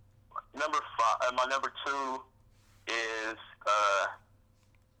 My number 2 is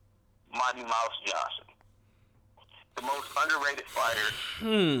Mighty Mouse Johnson, the most underrated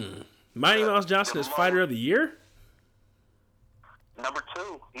fighter. Mighty Mouse Johnson is fighter of the year. Number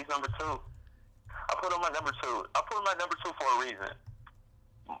 2. He's number 2. I put him at number 2. I put him at number 2 for a reason.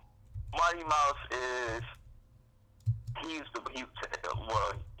 Mighty Mouse he was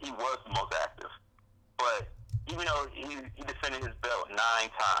the most active, but even though he defended his belt 9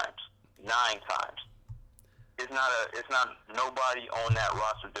 times. It's not nobody on that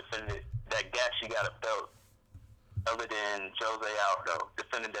roster defended that actually got a belt other than Jose Aldo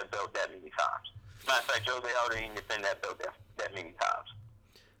defended that belt that many times. Matter of fact, Jose Aldo didn't defend that belt that many times.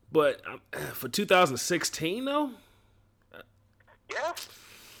 But for 2016 though? Yeah.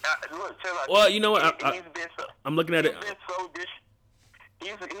 Look, well, you know what? I'm looking at it. He's been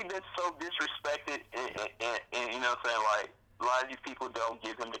so disrespected, and you know what I'm saying? Like, a lot of these people don't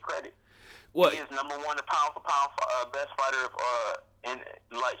give him the credit. What? He is number 1 pound for pound best fighter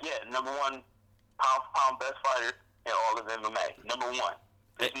number 1 pound for pound best fighter in all of MMA. Number 1.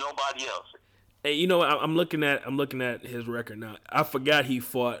 There's nobody else. Hey, you know what? I'm looking at his record now. I forgot he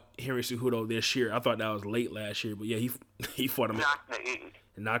fought Henry Cejudo this year. I thought that was late last year, but yeah, he fought him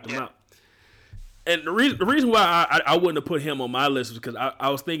and knocked him out. And the reason why I wouldn't have put him on my list is because I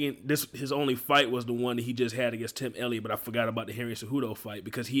was thinking his only fight was the one that he just had against Tim Elliott, but I forgot about the Henry Cejudo fight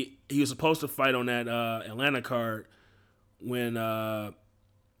because he was supposed to fight on that Atlanta card when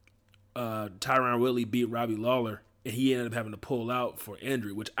Tyron Woodley beat Robbie Lawler, and he ended up having to pull out for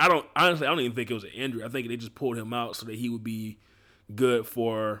injury, which I don't even think it was an injury. I think they just pulled him out so that he would be good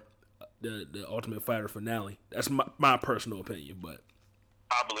for the Ultimate Fighter finale. That's my personal opinion, but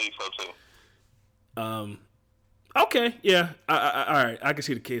I believe so too. Okay, yeah, all right, I can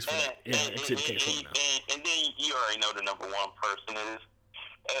see the case for that. Yeah, I can see the case for that. And then you already know the number 1 person is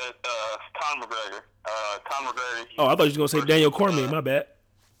Conor McGregor. Conor McGregor. Oh, I thought you were gonna say Daniel Cormier. My bad.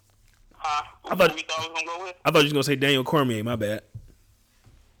 Who we thought we was gonna go with? I thought you was gonna say Daniel Cormier. My bad.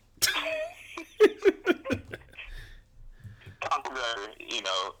 Conor McGregor,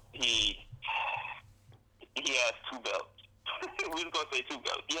 he has 2 belts. We was gonna say 2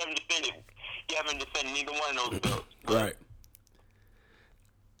 belts. He haven't defended neither one of those belts. Right.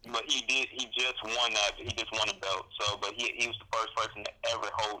 But he just won that. He just won a belt. So, but he was the first person to ever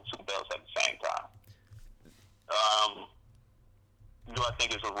hold 2 belts at the same time. Do I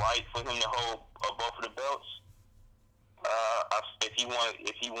think it's right for him to hold both of the belts? If he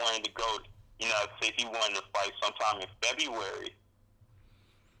wanted to go, if he wanted to fight sometime in February,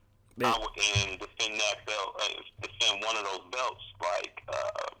 and defend that belt, defend one of those belts, like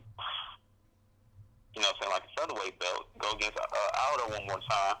like a featherweight belt, go against Aldo one more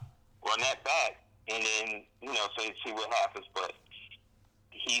time, run that back, and then see what happens. But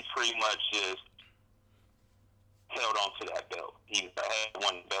he's pretty much just held on to that belt. He's had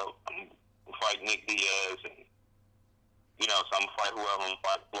one belt. I'm gonna fight Nick Diaz, and so I'm gonna fight whoever. I'm gonna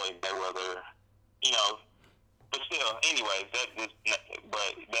fight Floyd Mayweather. But still, anyways,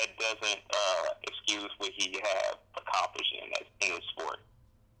 but that doesn't excuse what he has accomplished in the sport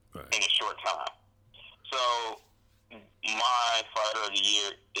in a short time. So my fighter of the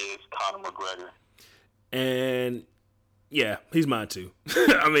year is Conor McGregor. And yeah, he's mine too.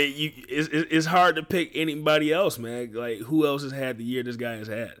 I mean, it's hard to pick anybody else, man. Like, who else has had the year this guy has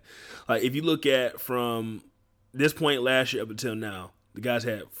had? Like, if you look at from this point last year up until now, the guy's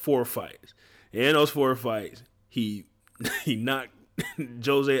had 4 fights. And in those 4 fights, he knocked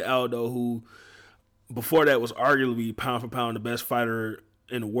Jose Aldo, who before that was arguably pound for pound the best fighter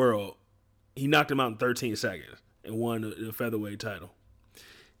in the world. He knocked him out in 13 seconds and won the featherweight title.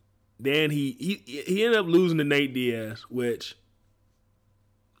 Then he ended up losing to Nate Diaz, which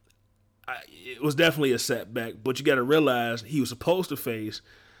it was definitely a setback. But you got to realize he was supposed to face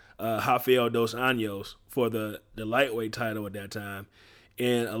Rafael dos Anjos for the lightweight title at that time.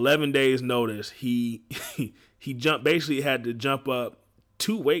 In 11 days' notice, he basically had to jump up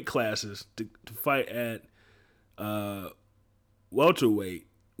 2 weight classes to fight at welterweight,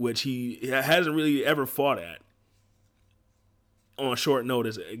 which he hasn't really ever fought at on short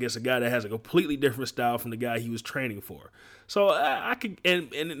notice against a guy that has a completely different style from the guy he was training for. So I could, and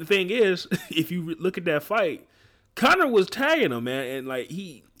the thing is, if you look at that fight, Conor was tagging him, man, and like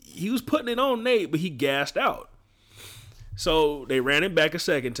he was putting it on Nate, but he gassed out. So they ran it back a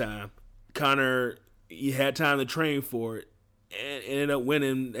second time. Conor, he had time to train for it and ended up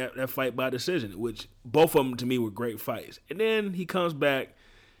winning that fight by decision, which both of them to me were great fights. And then he comes back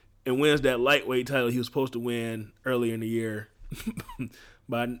and wins that lightweight title he was supposed to win earlier in the year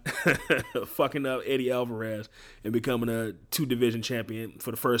by fucking up Eddie Alvarez and becoming a 2-division champion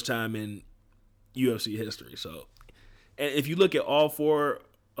for the first time in UFC history. So, and if you look at all 4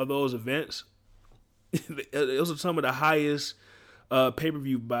 of those events, those are some of the highest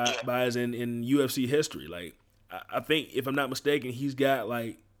pay-per-view buys in UFC history. Like, I think, if I'm not mistaken, he's got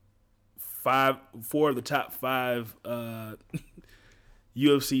like 4 of the top 5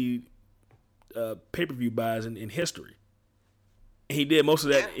 UFC pay-per-view buys in history. And he did most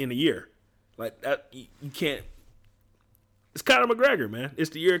of that in a year. Like, that, you can't. It's Conor McGregor, man. It's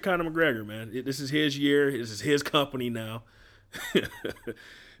the year of Conor McGregor, man. This is his year. This is his company now.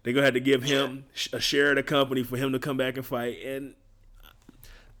 They're going to have to give him a share of the company for him to come back and fight. And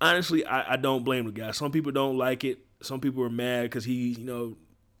honestly, I don't blame the guy. Some people don't like it. Some people are mad because he's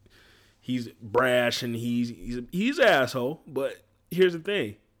brash and he's an asshole. But here's the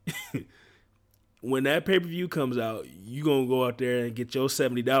thing. When that pay-per-view comes out, you're going to go out there and get your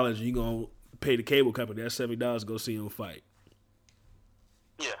 $70 and you're going to pay the cable company that $70 to go see him fight.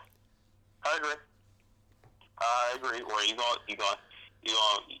 Yeah. I agree. Where y'all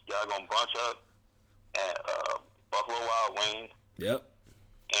gonna bunch up at Buffalo Wild Wings. Yep.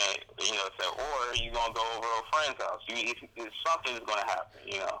 And or you gonna go over to a friend's house. Something is gonna happen,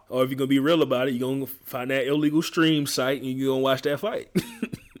 Or if you're gonna be real about it, you're gonna find that illegal stream site and you're gonna watch that fight.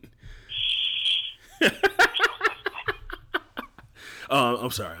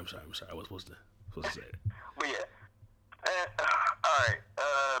 I'm sorry. I was supposed to say that. But yeah. All right.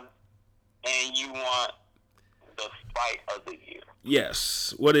 And you want the fight of the year?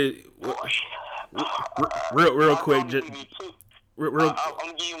 Yes. Real quick? I'm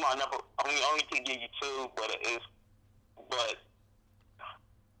gonna give you my number. I'm only to give you 2, but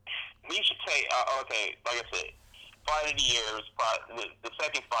we should take. Okay, like I said, fight of the year was probably the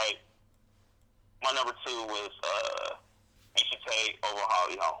second fight. My number 2 was Michite over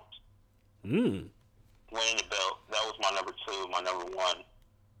Holly Holmes. Winning the belt. That was my number 2. My number 1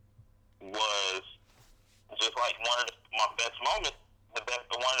 was just like one of my best moments one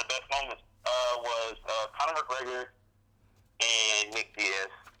of the best moments was Conor McGregor and Nick Diaz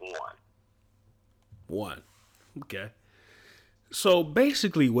won. One. Okay. So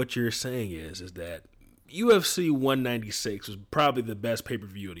basically what you're saying is that UFC 196 was probably the best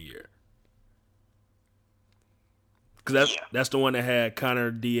pay-per-view of the year. Because that's the one that had Conor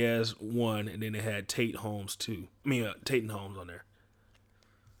Diaz 1, and then it had Tate Holmes 2. Tate and Holmes on there.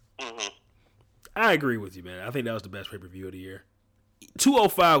 Mm-hmm. I agree with you, man. I think that was the best pay-per-view of the year.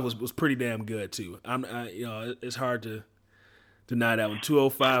 205 was pretty damn good too. It's hard to deny that one.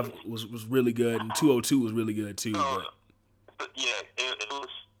 205 was really good, and 202 was really good too. But it was.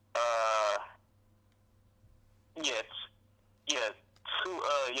 Yes,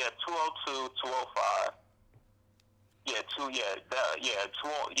 202, 205.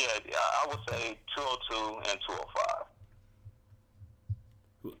 I would say 202 and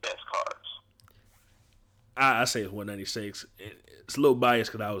 205. Best cards. I say it's 196. It's a little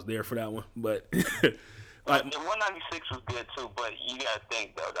biased because I was there for that one, but the 196 was good too. But you gotta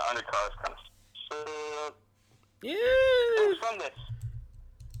think though, the undercards kind of sucked. Yeah, it was from this.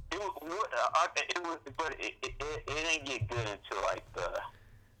 But it didn't get good until like the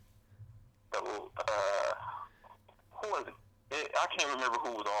who was it? I can't remember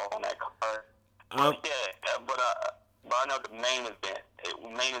who was all on that card. But I know the main event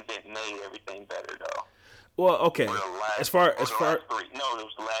made everything better though. Well, okay. As far it was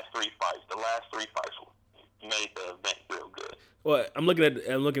the last three fights. The last three fights made the event real good. Well, I'm looking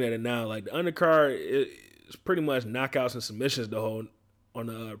at it now. Like the undercard is pretty much knockouts and submissions the whole on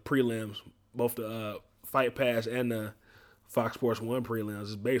the prelims, both the Fight Pass and the Fox Sports 1 prelims.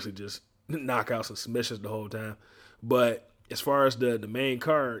 It's basically just knockouts and submissions the whole time. But as far as the main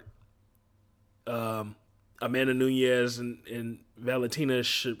card, Amanda Nunes and Valentina,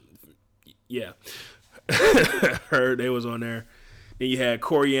 heard they was on there. Then you had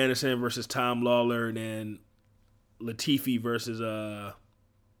Corey Anderson versus Tom Lawler, and then Latifi versus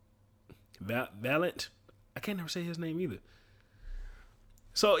Valent. I can't never say his name either.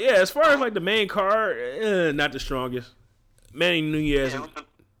 So yeah, as far as like the main card, not the strongest. Manny Nunes. So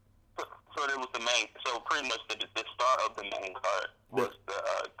it was the main. So pretty much the start of the main card was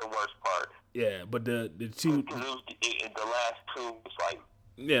the worst part. Yeah, but the two. The last two was like.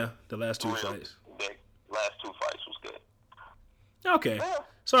 Yeah, the last two fights. The last two fights was good. Okay,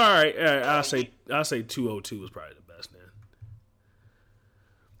 so all right, I'll say 202 was probably the best man.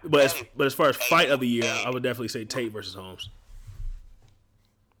 But as far as fight of the year, I would definitely say Tate versus Holmes.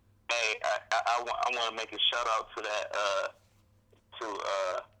 Hey, I want to make a shout out to that to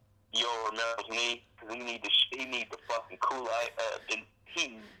Yo Romero's knee, because he need the fucking Kool-Aid.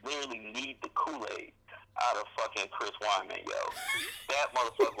 He literally need the Kool-Aid out of fucking Chris Wyman, yo. That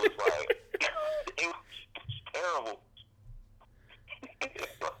motherfucker was like, it was terrible.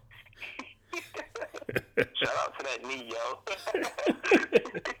 Shout out to that knee, yo.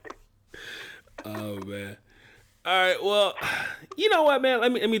 Oh man. All right, well, you know what, man?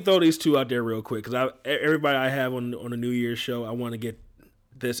 Let me throw these two out there real quick, because everybody I have on the New Year's show, I want to get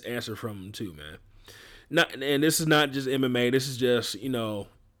this answer from them too, man. And this is not just MMA. This is just in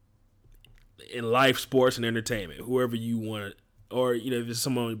life, sports, and entertainment. Whoever you want, or if it's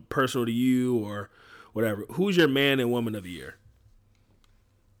someone personal to you or whatever. Who's your man and woman of the year?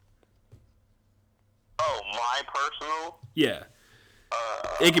 Oh, my personal? Yeah.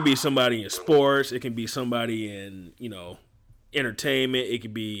 It could be somebody in sports. It can be somebody in, entertainment. It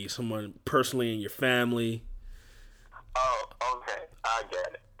could be someone personally in your family. Oh, okay. I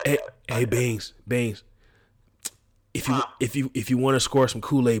get it. Hey, Beans. If you want to score some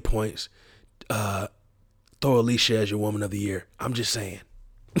Kool-Aid points, throw Alicia as your woman of the year. I'm just saying.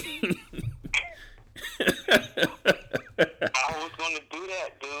 I was going to do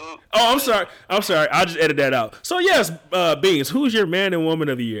that, dude. Oh, I'm sorry. I'll just edit that out. So, yes, Beans, who's your man and woman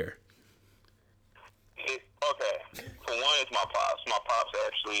of the year? Okay. For one, it's my pops. My pops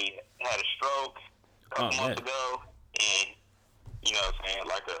actually had a stroke a couple months ago. And,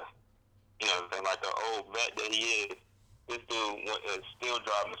 like an old vet that he is, this dude is still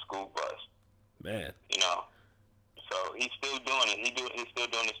driving the school bus. Man. So he's still doing it. He's still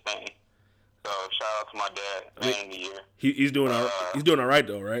doing his thing. So shout out to my dad, man of the year. He's doing he's doing all right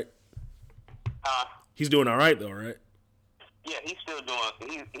though, right? He's doing all right though, right? Yeah, he's still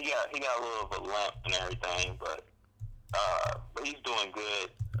doing. He got a little of a limp and everything, but he's doing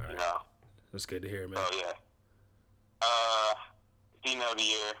good. All right. That's good to hear, man. Oh yeah. Female of the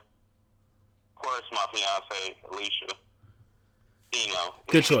year. Of course, my fiance Alicia.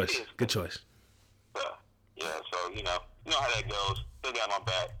 Good choice. Good choice. Yeah, so you know how that goes. Still got my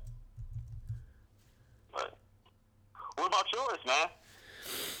back. But what about yours, man?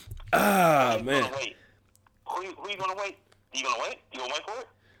 Man. Gonna wait? Who you gonna wait? You gonna wait? You gonna wait for it?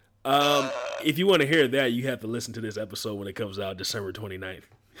 If you want to hear that, you have to listen to this episode when it comes out December 29th.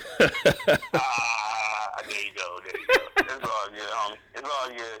 There you go. It's all good, homie. It's all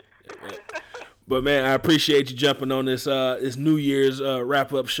good. But man, I appreciate you jumping on this New Year's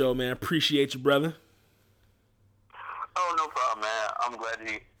wrap up show, man. Appreciate you, brother. Oh, no problem, man. I'm glad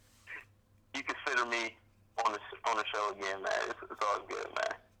you consider me on the show again, man. It's all good,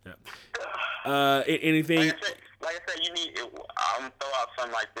 man. Yeah. Anything? Like I said, you need. I'm gonna throw out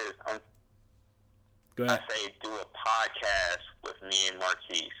something like this. Go ahead. I say do a podcast with me and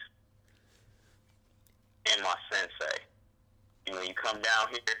Marquise and my sensei. When you come down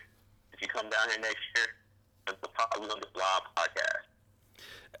here, if you come down here next year, we're gonna do a blog podcast.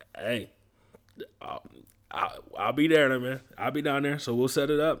 Hey, I'll be there, man. I'll be down there, so we'll set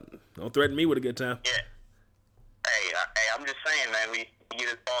it up. Don't threaten me with a good time. Yeah. Hey, I'm just saying, man. You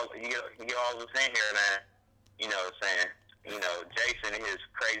get all this in here, man. You know what I'm saying? You know, Jason and his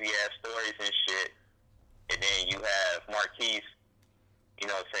crazy ass stories and shit, and then you have Marquise. You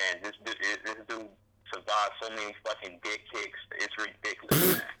know what I'm saying? This dude survived so many fucking dick kicks. It's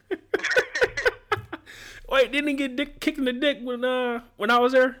ridiculous, man. Wait, didn't he get kicked in the dick when I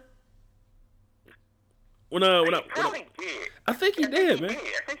was there? When I did. I think he did, man.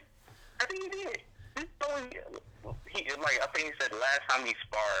 I think he did. I think he said the last time he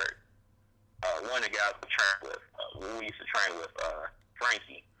sparred, one of the guys we used to train with,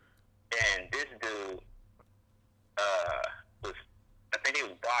 Frankie, and this dude was, I think he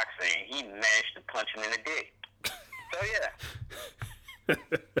was boxing. He managed to punch him in the dick. So yeah.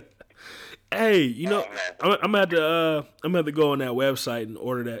 Hey, you know, I'm gonna have to go on that website and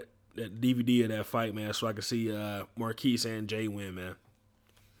order that DVD of that fight, man, so I can see Marquise and Jay win, man.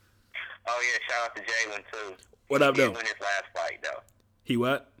 Oh yeah, shout out to Jay win too. What up, though? He won his last fight, though. He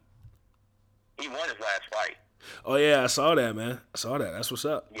what? He won his last fight. Oh yeah, I saw that, man. I saw that. That's what's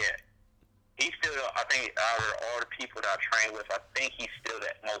up. Yeah. He's still, I think, out of all the people that I train with, I think he's still the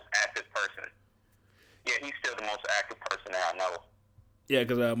most active person. Yeah, he's still the most active person that I know. Yeah,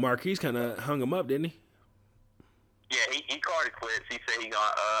 because Marquise kind of hung him up, didn't he? Yeah, he called it quits. He said he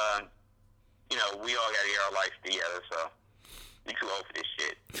gonna, we all got to get our life together, so we too old for this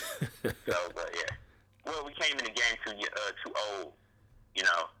shit. So, but yeah. Well, we came in the game too old, you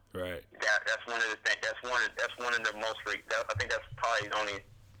know. Right. That's one of the things. That's one of the most. I think that's probably the only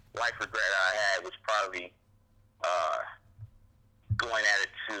life regret I had was probably going at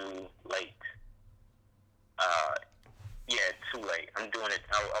it too late. Yeah, too late. I'm doing it.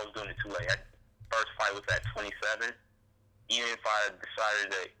 I was doing it too late. First fight was at 27. Even if I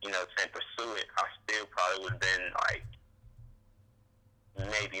decided to, pursue it, I still probably would have been like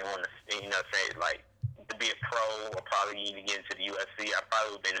maybe on the, say like to be a pro or probably even get into the UFC. I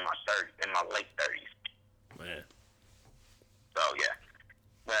probably would have been in my late 30s. Man. So yeah.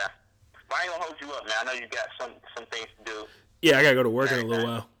 Well, I ain't gonna hold you up, man. I know you got some things to do. Yeah, I gotta go to work in a little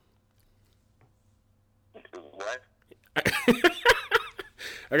while. What?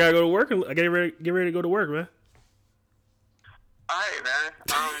 I gotta go to work. I get ready to go to work, man. All right, man.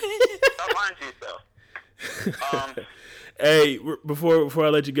 Stop lying to yourself. Hey, before I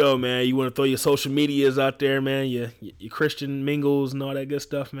let you go, man, you want to throw your social medias out there, man? Your Christian mingles and all that good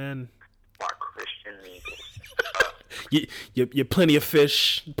stuff, man. My Christian mingles. Your plenty of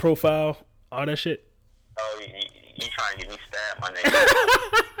fish profile, all that shit. Oh, you trying to get me stabbed, my nigga?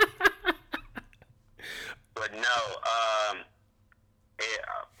 But no,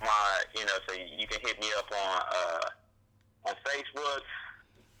 so you can hit me up on Facebook,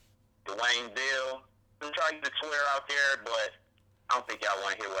 Dwayne Bill. I'm trying to get the Twitter out there, but I don't think y'all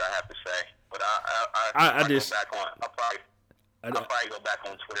want to hear what I have to say. But I'll probably go back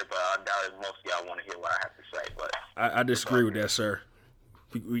on Twitter, but I doubt if most of y'all want to hear what I have to say. But I disagree with that, sir.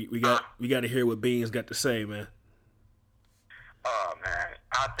 We got to hear what Beans got to say, man. Oh man,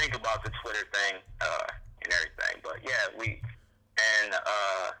 I think about the Twitter thing and everything, but yeah,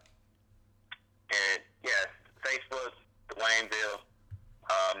 Facebook, Dwayne-ville.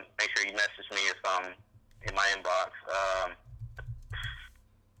 Make sure you message me if I'm in my inbox.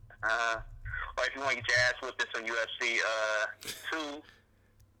 Or if you want to get your ass whipped in some UFC 2,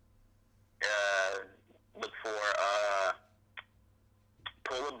 look for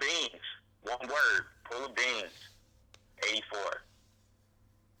Pull of Beans. One word, Pull of Beans. 84.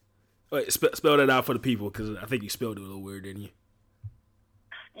 Wait, spell that out for the people, because I think you spelled it a little weird, didn't you?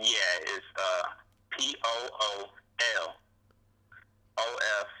 Yeah, it's POOLOFBEANZ.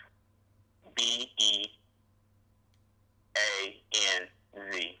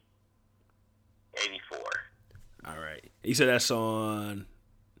 84. All right. You said that's on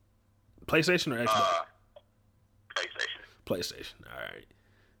PlayStation or Xbox? PlayStation. PlayStation. All right.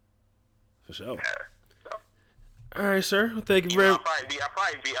 For sure. Yeah. So, all right, sir. Well, thank you very much. I'll probably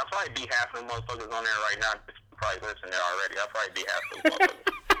be half of the motherfuckers on there right now. Probably listening there already. I'll probably be half of the motherfuckers.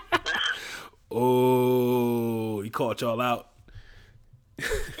 Oh, he called y'all out.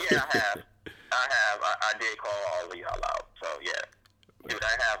 Yeah, I have. I did call all of y'all out. So yeah, dude,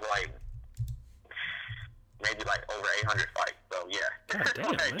 I have like maybe like over 800 fights. So yeah. God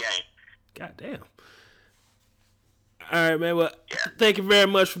damn, man. Game. God damn. All right, man. Well, thank you very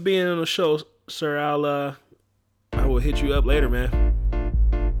much for being on the show, sir. I will hit you up later, man.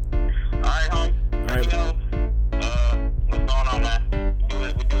 All right, home. All right. What's going on, man?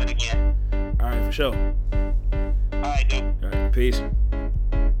 We do it again. All right, for sure. All right, dude. All right, peace.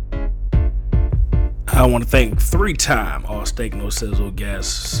 I want to thank 3-time All Steak No Sizzle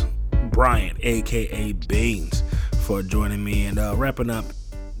guest Brian, aka Beans, for joining me and wrapping up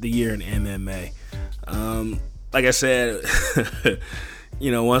the year in MMA. Like I said,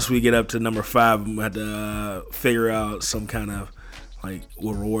 once we get up to number 5, I'm gonna have to figure out some kind of like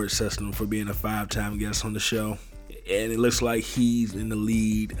reward system for being a 5-time guest on the show. And it looks like he's in the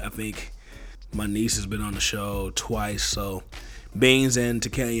lead. I think my niece has been on the show twice, so Beans and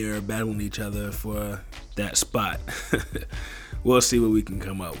Takenya are battling each other for that spot. We'll see what we can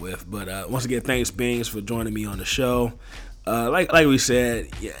come up with. But once again, thanks, Beans, for joining me on the show. Like we said,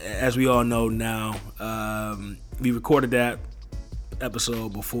 as we all know now, we recorded that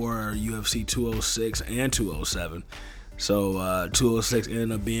episode before UFC 206 and 207. So 206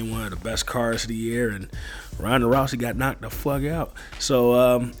 ended up being one of the best cards of the year, and Ronda Rousey got knocked the fuck out.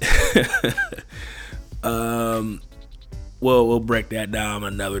 So we'll break that down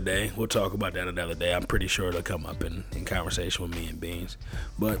another day. We'll talk about that another day. I'm pretty sure it'll come up in conversation with me and Beans.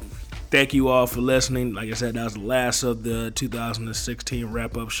 But thank you all for listening. Like I said, that was the last of the 2016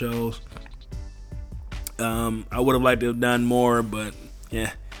 wrap-up shows. I would have liked to have done more, but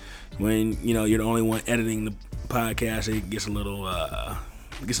yeah, when you're the only one editing the podcast, it gets a little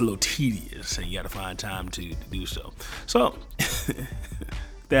tedious, and you got to find time to do so. So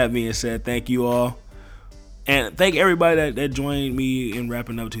that being said, thank you all. And thank everybody that joined me in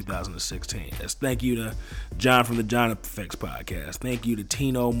wrapping up 2016. Yes, thank you to John from the John Effects podcast. Thank you to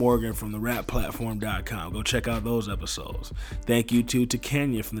Tino Morgan from the rapplatform.com. Go check out those episodes. Thank you to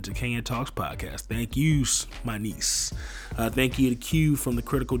Takenya from the Takenya Talks podcast. Thank you, my niece. Thank you to Q from the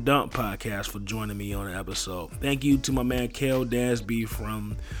Critical Dump podcast for joining me on the episode. Thank you to my man Kale Dasby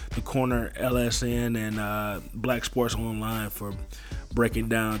from the Corner LSN and Black Sports Online for breaking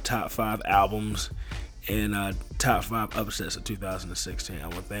down top 5 albums and top 5 upsets of 2016. I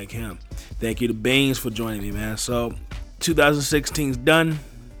want to thank him. Thank you to Beans for joining me, man. So 2016's done.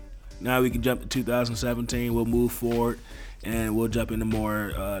 Now we can jump to 2017. We'll move forward and we'll jump into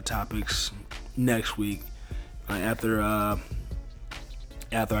more topics next week after I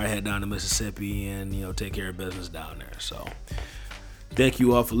head down to Mississippi and take care of business down there. So thank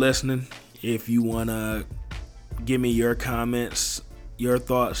you all for listening. If you want to give me your comments, your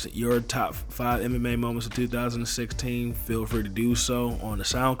thoughts, your top 5 MMA moments of 2016, feel free to do so on the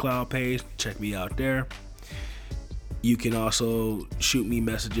SoundCloud page. Check me out there. You can also shoot me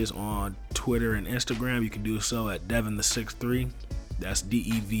messages on Twitter and Instagram. You can do so at Devin the63. That's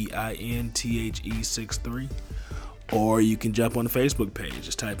DEVINTHE63. Or you can jump on the Facebook page.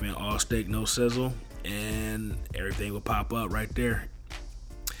 Just type in All Steak No Sizzle and everything will pop up right there.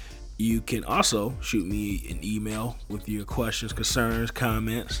 You can also shoot me an email with your questions, concerns,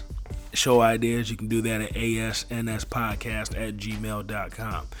 comments, show ideas. You can do that at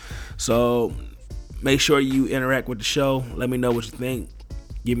asnspodcast@gmail.com. So make sure you interact with the show. Let me know what you think.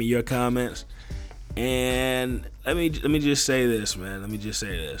 Give me your comments. And let me just say this, man.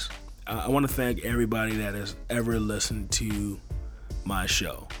 I want to thank everybody that has ever listened to my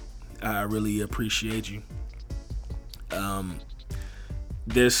show. I really appreciate you.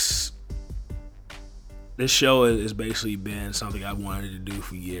 This show has basically been something I wanted to do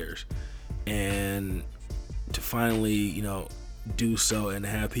for years, and to finally, do so and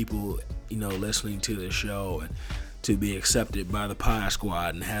have people, listening to the show and to be accepted by the Pie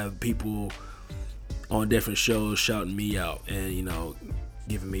Squad and have people on different shows shouting me out and,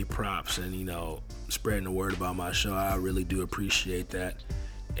 giving me props and, spreading the word about my show. I really do appreciate that.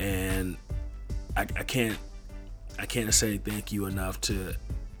 And I can't say thank you enough to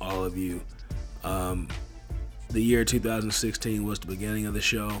all of you. The year 2016 was the beginning of the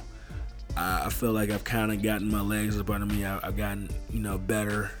show. I feel like I've kind of gotten my legs up under me. I've gotten,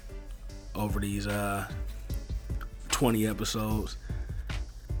 better over these 20 episodes.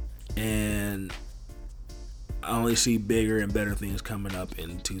 And I only see bigger and better things coming up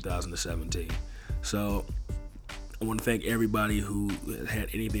in 2017. So I want to thank everybody who had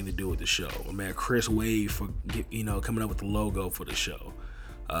anything to do with the show. My man Chris Wade for coming up with the logo for the show.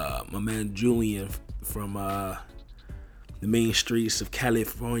 My man Julian from the main streets of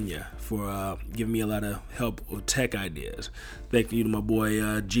California for giving me a lot of help with tech ideas. Thank you to my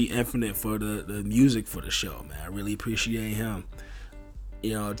boy G Infinite for the music for the show, man. I really appreciate him.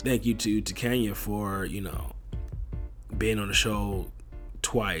 Thank you to Kenya for being on the show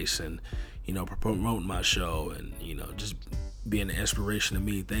twice and promoting my show and just being an inspiration to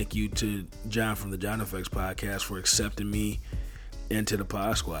me. Thank you to John from the John Effects podcast for accepting me into the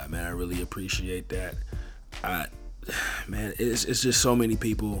Pod Squad, man. I really appreciate that. Man, it's just so many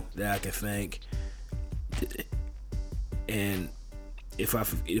people that I can thank, and if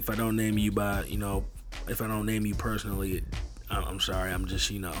I don't name you by if I don't name you personally, I'm sorry. I'm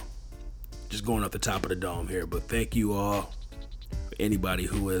just just going off the top of the dome here. But thank you all, anybody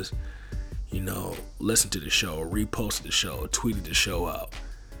who has listened to the show, or reposted the show, or tweeted the show out.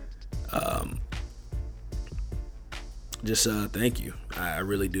 Just thank you. I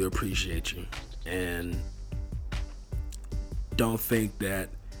really do appreciate you, and don't think that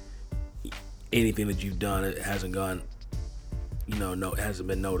anything that you've done it hasn't gone, it hasn't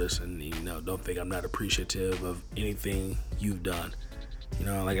been noticed, and don't think I'm not appreciative of anything you've done.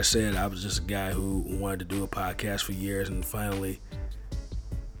 Like I said, I was just a guy who wanted to do a podcast for years, and finally,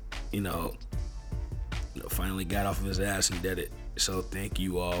 finally got off of his ass and did it. So thank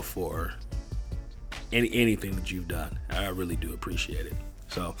you all for anything that you've done. I really do appreciate it.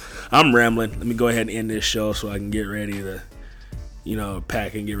 So I'm rambling. Let me go ahead and end this show so I can get ready to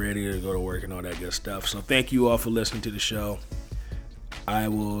pack and get ready to go to work and all that good stuff. So thank you all for listening to the show. I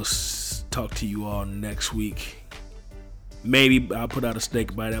will talk to you all next week. Maybe I'll put out a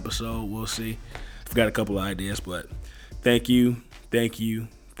Snake Bite episode. We'll see. I've got a couple of ideas, but thank you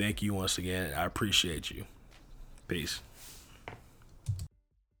once again. I appreciate you. Peace.